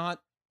this is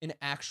not an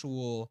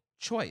actual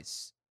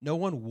choice. No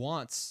one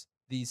wants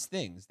these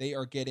things. They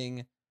are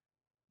getting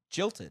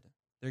jilted.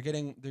 They're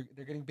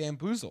getting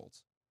bamboozled.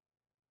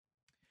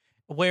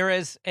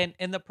 Whereas, and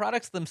the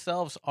products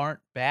themselves aren't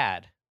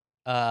bad.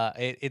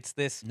 It's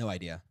this No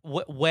idea.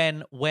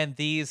 when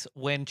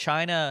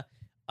China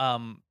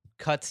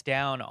cuts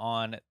down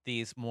on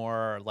these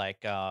more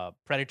like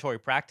predatory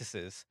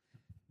practices,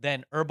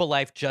 then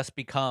Herbalife just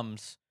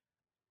becomes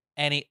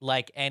any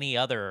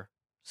other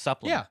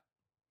supplement.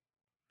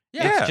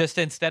 Yeah. It's just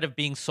instead of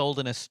being sold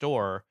in a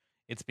store,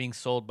 it's being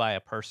sold by a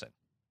person.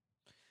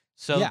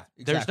 So Yeah,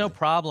 there's no exactly.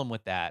 problem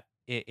with that.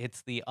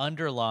 It's the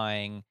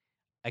underlying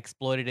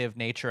exploitative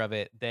nature of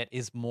it that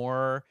is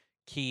more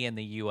key in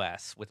the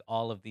US with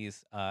all of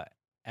these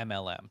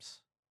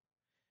MLMs.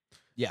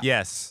 Yeah.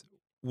 Yes.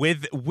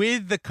 With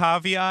the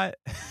caveat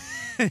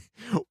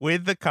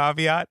with the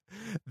caveat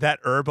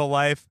that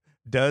Herbalife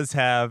does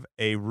have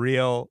a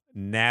real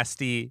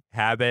nasty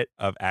habit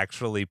of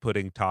actually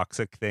putting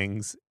toxic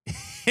things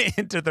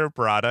into their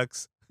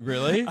products.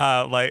 Really?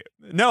 Like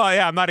no,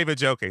 yeah, I'm not even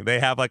joking. They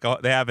have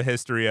a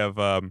history of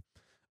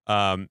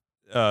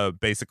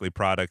basically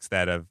products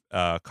that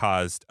have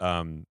caused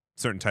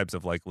certain types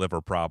of like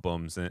liver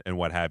problems and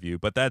what have you.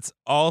 But that's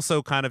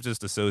also kind of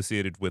just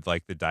associated with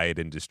like the diet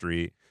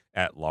industry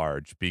at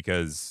large,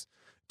 because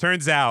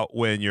turns out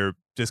when you're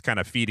just kind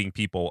of feeding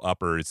people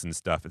uppers and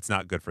stuff, it's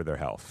not good for their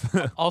health.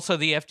 Also,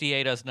 the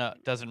FDA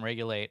doesn't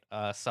regulate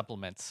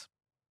supplements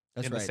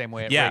That's in right. the same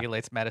way it Yeah.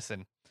 regulates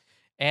medicine.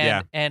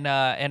 And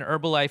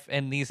Herbalife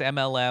and these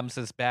MLMs,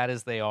 as bad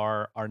as they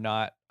are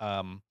not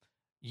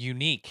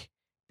unique,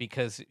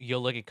 because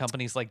you'll look at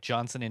companies like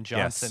Johnson and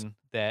Johnson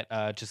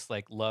that just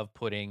like love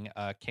putting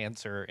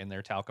cancer in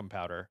their talcum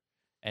powder,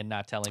 and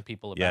not telling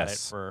people about it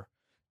Yes. for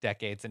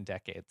decades and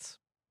decades.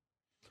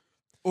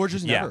 Or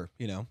just Yeah.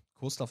 never,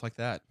 cool stuff like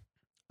that.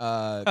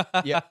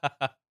 Yeah.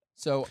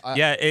 So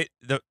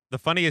The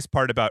funniest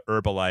part about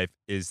Herbalife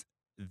is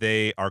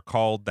they are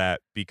called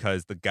that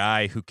because the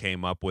guy who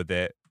came up with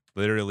it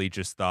literally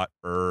just thought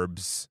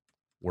herbs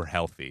were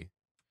healthy.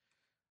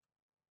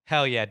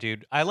 Hell yeah,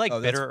 dude. I like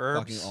that's bitter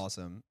herbs. fucking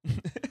awesome.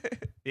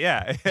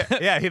 Yeah,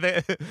 yeah.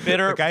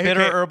 Bitter the guy who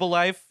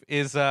Herbalife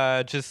is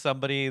just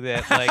somebody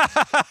that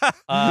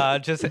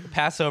like just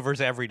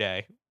Passovers every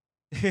day.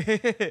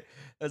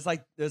 There's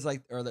like there's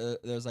like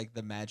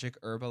the magic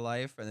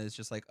Herbalife, and it's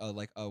just like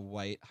a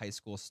white high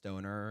school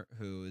stoner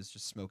who is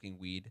just smoking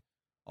weed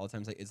all the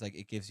time. It's like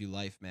it gives you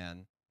life,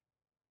 man.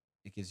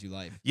 It gives you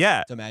life.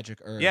 Yeah, It's a magic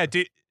herb. yeah,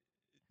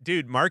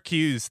 dude. Mark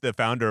Hughes, the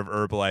founder of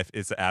Herbalife,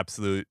 is the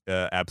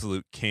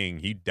absolute king.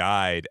 He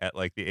died at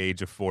like the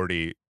age of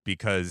 40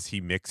 because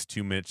he mixed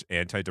too much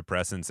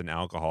antidepressants and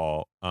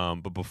alcohol.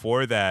 But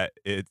before that,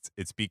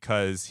 it's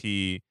because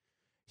he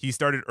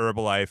started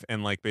Herbalife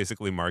and like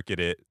basically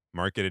marketed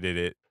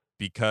it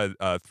because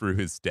through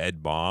his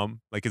dead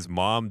mom. Like his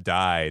mom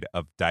died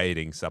of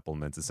dieting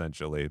supplements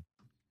essentially,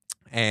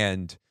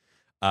 and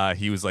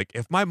he was like,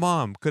 if my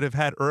mom could have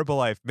had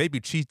Herbalife,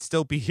 maybe she'd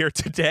still be here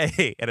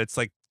today. And it's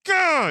like,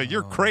 God,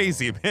 you're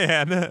crazy,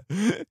 man.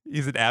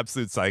 He's an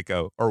absolute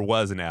psycho, or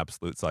was an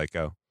absolute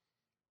psycho.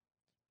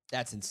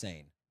 That's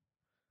insane.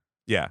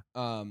 Yeah.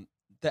 So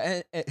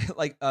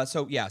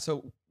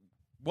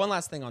one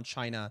last thing on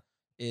China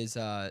is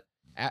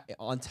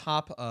on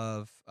top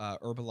of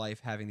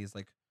Herbalife having these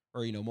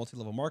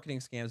multi-level marketing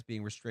scams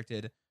being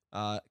restricted,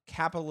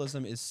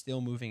 capitalism is still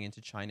moving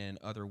into China in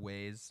other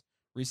ways.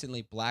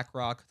 Recently,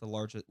 BlackRock, the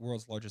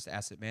world's largest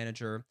asset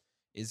manager,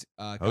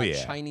 got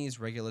Chinese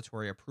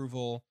regulatory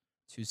approval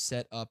to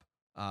set up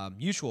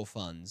mutual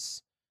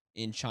funds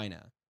in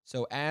China.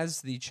 So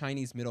as the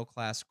Chinese middle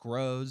class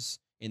grows,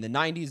 in the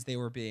 90s they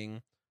were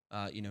being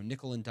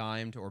nickel and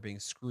dimed or being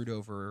screwed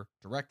over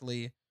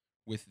directly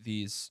with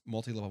these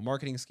multi-level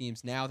marketing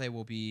schemes. Now they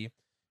will be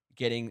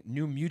getting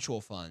new mutual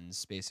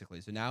funds,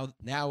 basically. So now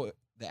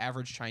the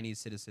average Chinese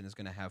citizen is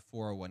going to have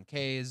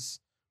 401ks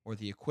or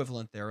the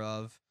equivalent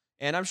thereof.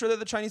 And I'm sure that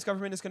the Chinese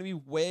government is going to be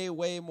way,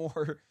 way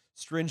more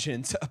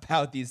stringent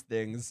about these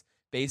things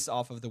based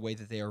off of the way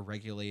that they are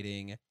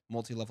regulating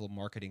multi-level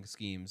marketing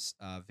schemes.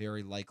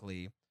 Very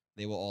likely,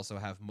 they will also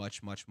have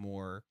much, much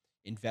more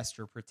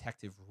investor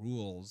protective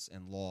rules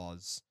and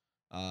laws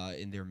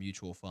in their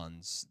mutual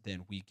funds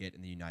than we get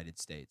in the United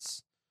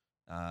States,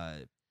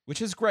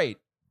 which is great.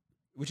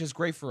 Which is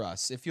great for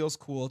us. It feels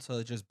cool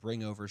to just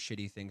bring over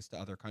shitty things to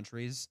other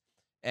countries,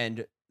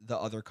 and the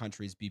other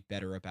countries be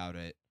better about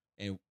it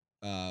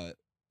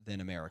than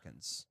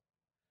Americans.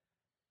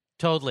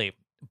 Totally.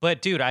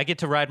 But dude, I get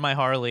to ride my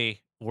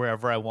Harley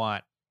wherever I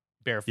want,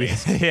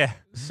 barefaced. Yeah.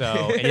 So,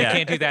 and you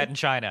can't do that in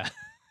China.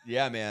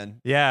 Yeah, man.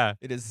 Yeah.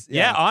 It is.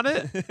 Yeah.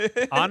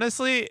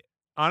 Honestly,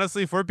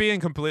 if we're being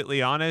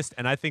completely honest,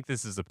 and I think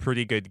this is a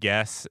pretty good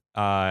guess,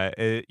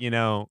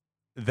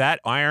 that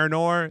iron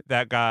ore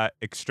that got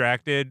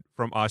extracted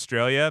from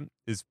Australia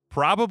is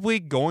probably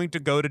going to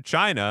go to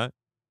China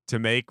to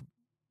make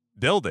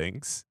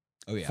buildings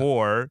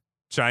for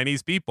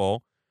Chinese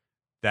people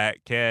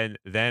that can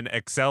then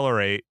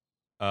accelerate,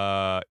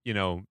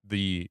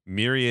 the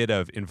myriad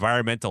of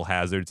environmental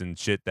hazards and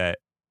shit that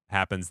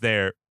happens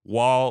there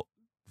while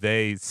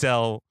they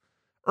sell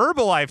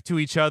Herbalife to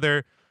each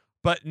other,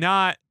 but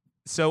not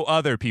so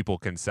other people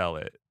can sell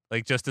it.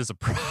 Like just as a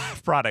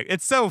product.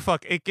 It's so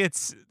it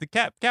gets the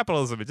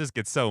capitalism. It just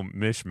gets so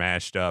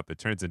mishmashed up. It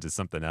turns into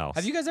something else.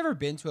 Have you guys ever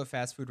been to a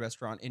fast food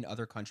restaurant in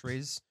other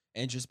countries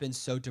and just been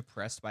so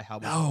depressed by how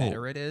much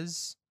better it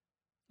is?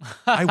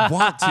 I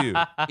want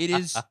to. It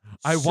is.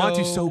 I want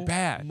to so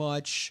bad.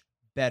 Much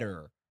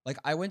better. Like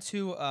I went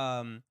to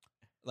a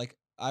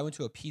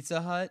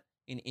Pizza Hut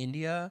in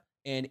India,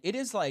 and it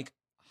is like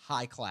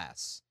high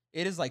class.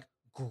 It is like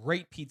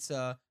great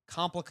pizza,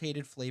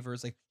 complicated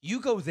flavors. Like you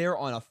go there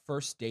on a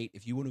first date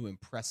if you want to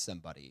impress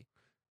somebody.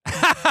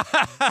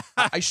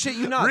 I shit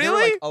you not. Really? There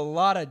are like a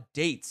lot of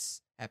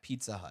dates at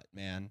Pizza Hut,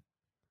 man.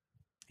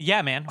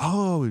 Yeah, man.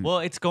 Oh, well,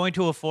 it's going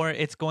to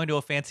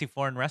a fancy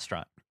foreign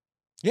restaurant.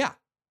 Yeah,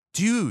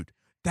 dude,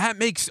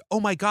 oh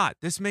my God,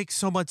 this makes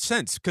so much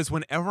sense because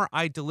whenever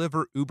I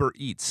deliver Uber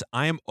Eats,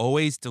 I am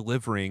always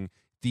delivering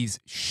these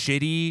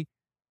shitty,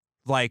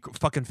 like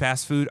fucking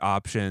fast food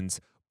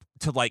options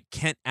to like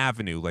Kent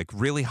Avenue, like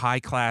really high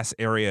class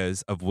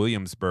areas of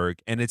Williamsburg,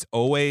 and it's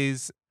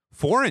always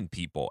foreign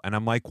people, and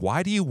I'm like,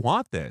 why do you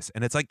want this?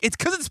 And it's like, it's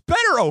because it's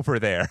better over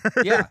there.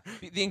 Yeah,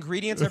 the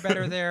ingredients are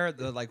better there.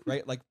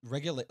 The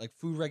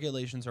food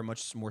regulations are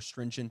much more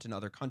stringent in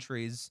other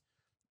countries.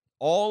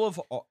 All of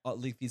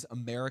these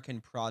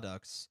American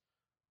products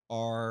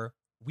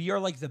we are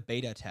like the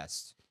beta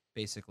test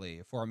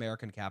basically for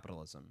American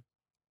capitalism.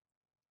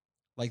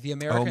 Like the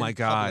American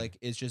public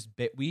is just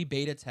we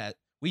beta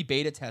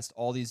test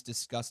all these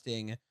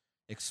disgusting,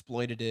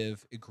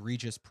 exploitative,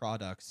 egregious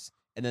products,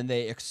 and then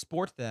they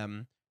export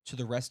them to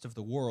the rest of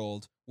the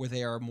world where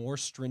they are more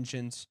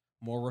stringent,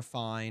 more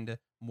refined,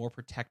 more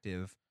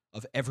protective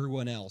of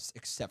everyone else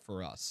except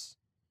for us.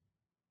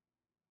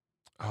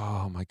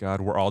 Oh my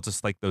God, we're all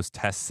just like those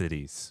test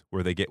cities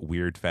where they get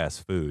weird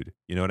fast food.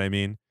 You know what I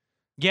mean?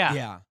 Yeah.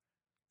 Yeah.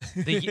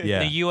 Yeah.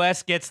 The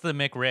U.S. gets the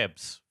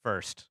McRibs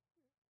first,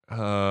 We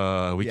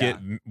Yeah.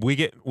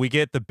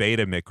 get the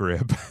beta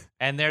McRib.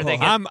 and there Oh, they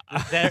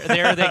get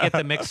there they get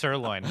the mixed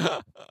sirloin.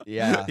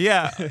 Yeah.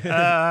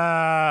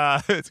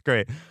 Yeah. It's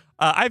great.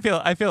 I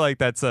feel like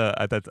that's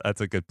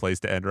a good place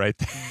to end right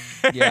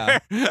there. Yeah.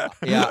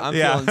 Yeah, I'm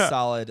Yeah. feeling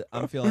solid.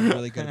 I'm feeling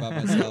really good about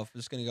myself. I'm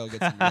just gonna go get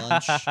some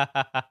lunch.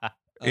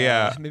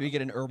 Yeah. Maybe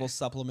get an herbal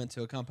supplement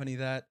to accompany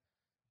that.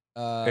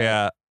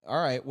 Yeah.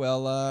 All right.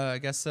 Well, I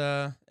guess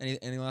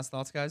any last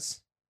thoughts,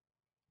 guys?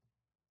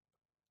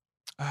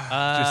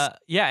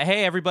 Yeah.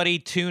 Hey, everybody,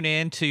 tune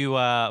in to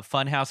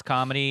Funhouse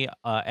Comedy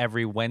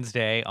every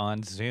Wednesday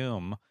on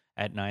Zoom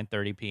at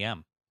 9:30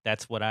 p.m.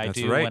 That's what I That's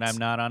do right. when I'm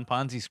not on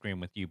Ponzi Screen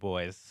with you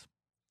boys.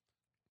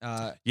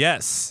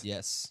 Yes.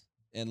 Yes.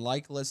 And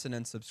like, listen,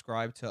 and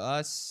subscribe to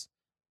us.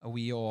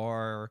 We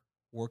are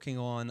working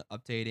on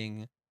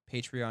updating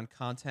Patreon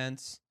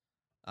content,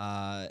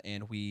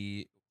 and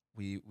we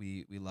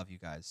love you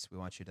guys. We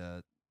want you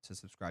to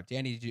subscribe.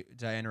 Danny,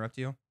 did I interrupt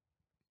you?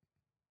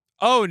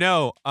 Oh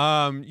no.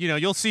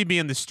 You'll see me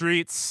in the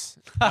streets.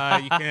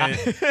 You can.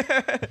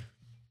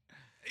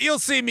 You'll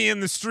see me in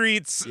the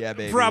streets. Yeah,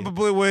 baby.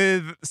 Probably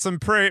with some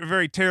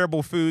very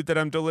terrible food that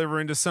I'm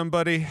delivering to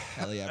somebody.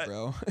 Hell yeah,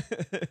 bro.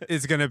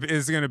 It's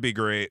gonna be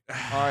great.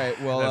 All right.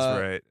 Well,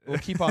 That's right. We'll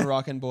keep on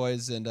rocking,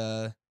 boys, and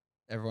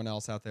everyone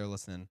else out there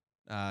listening.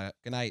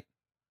 Good night.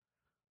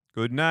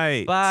 Good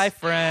night. Bye,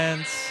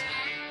 friends.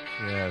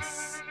 Yes.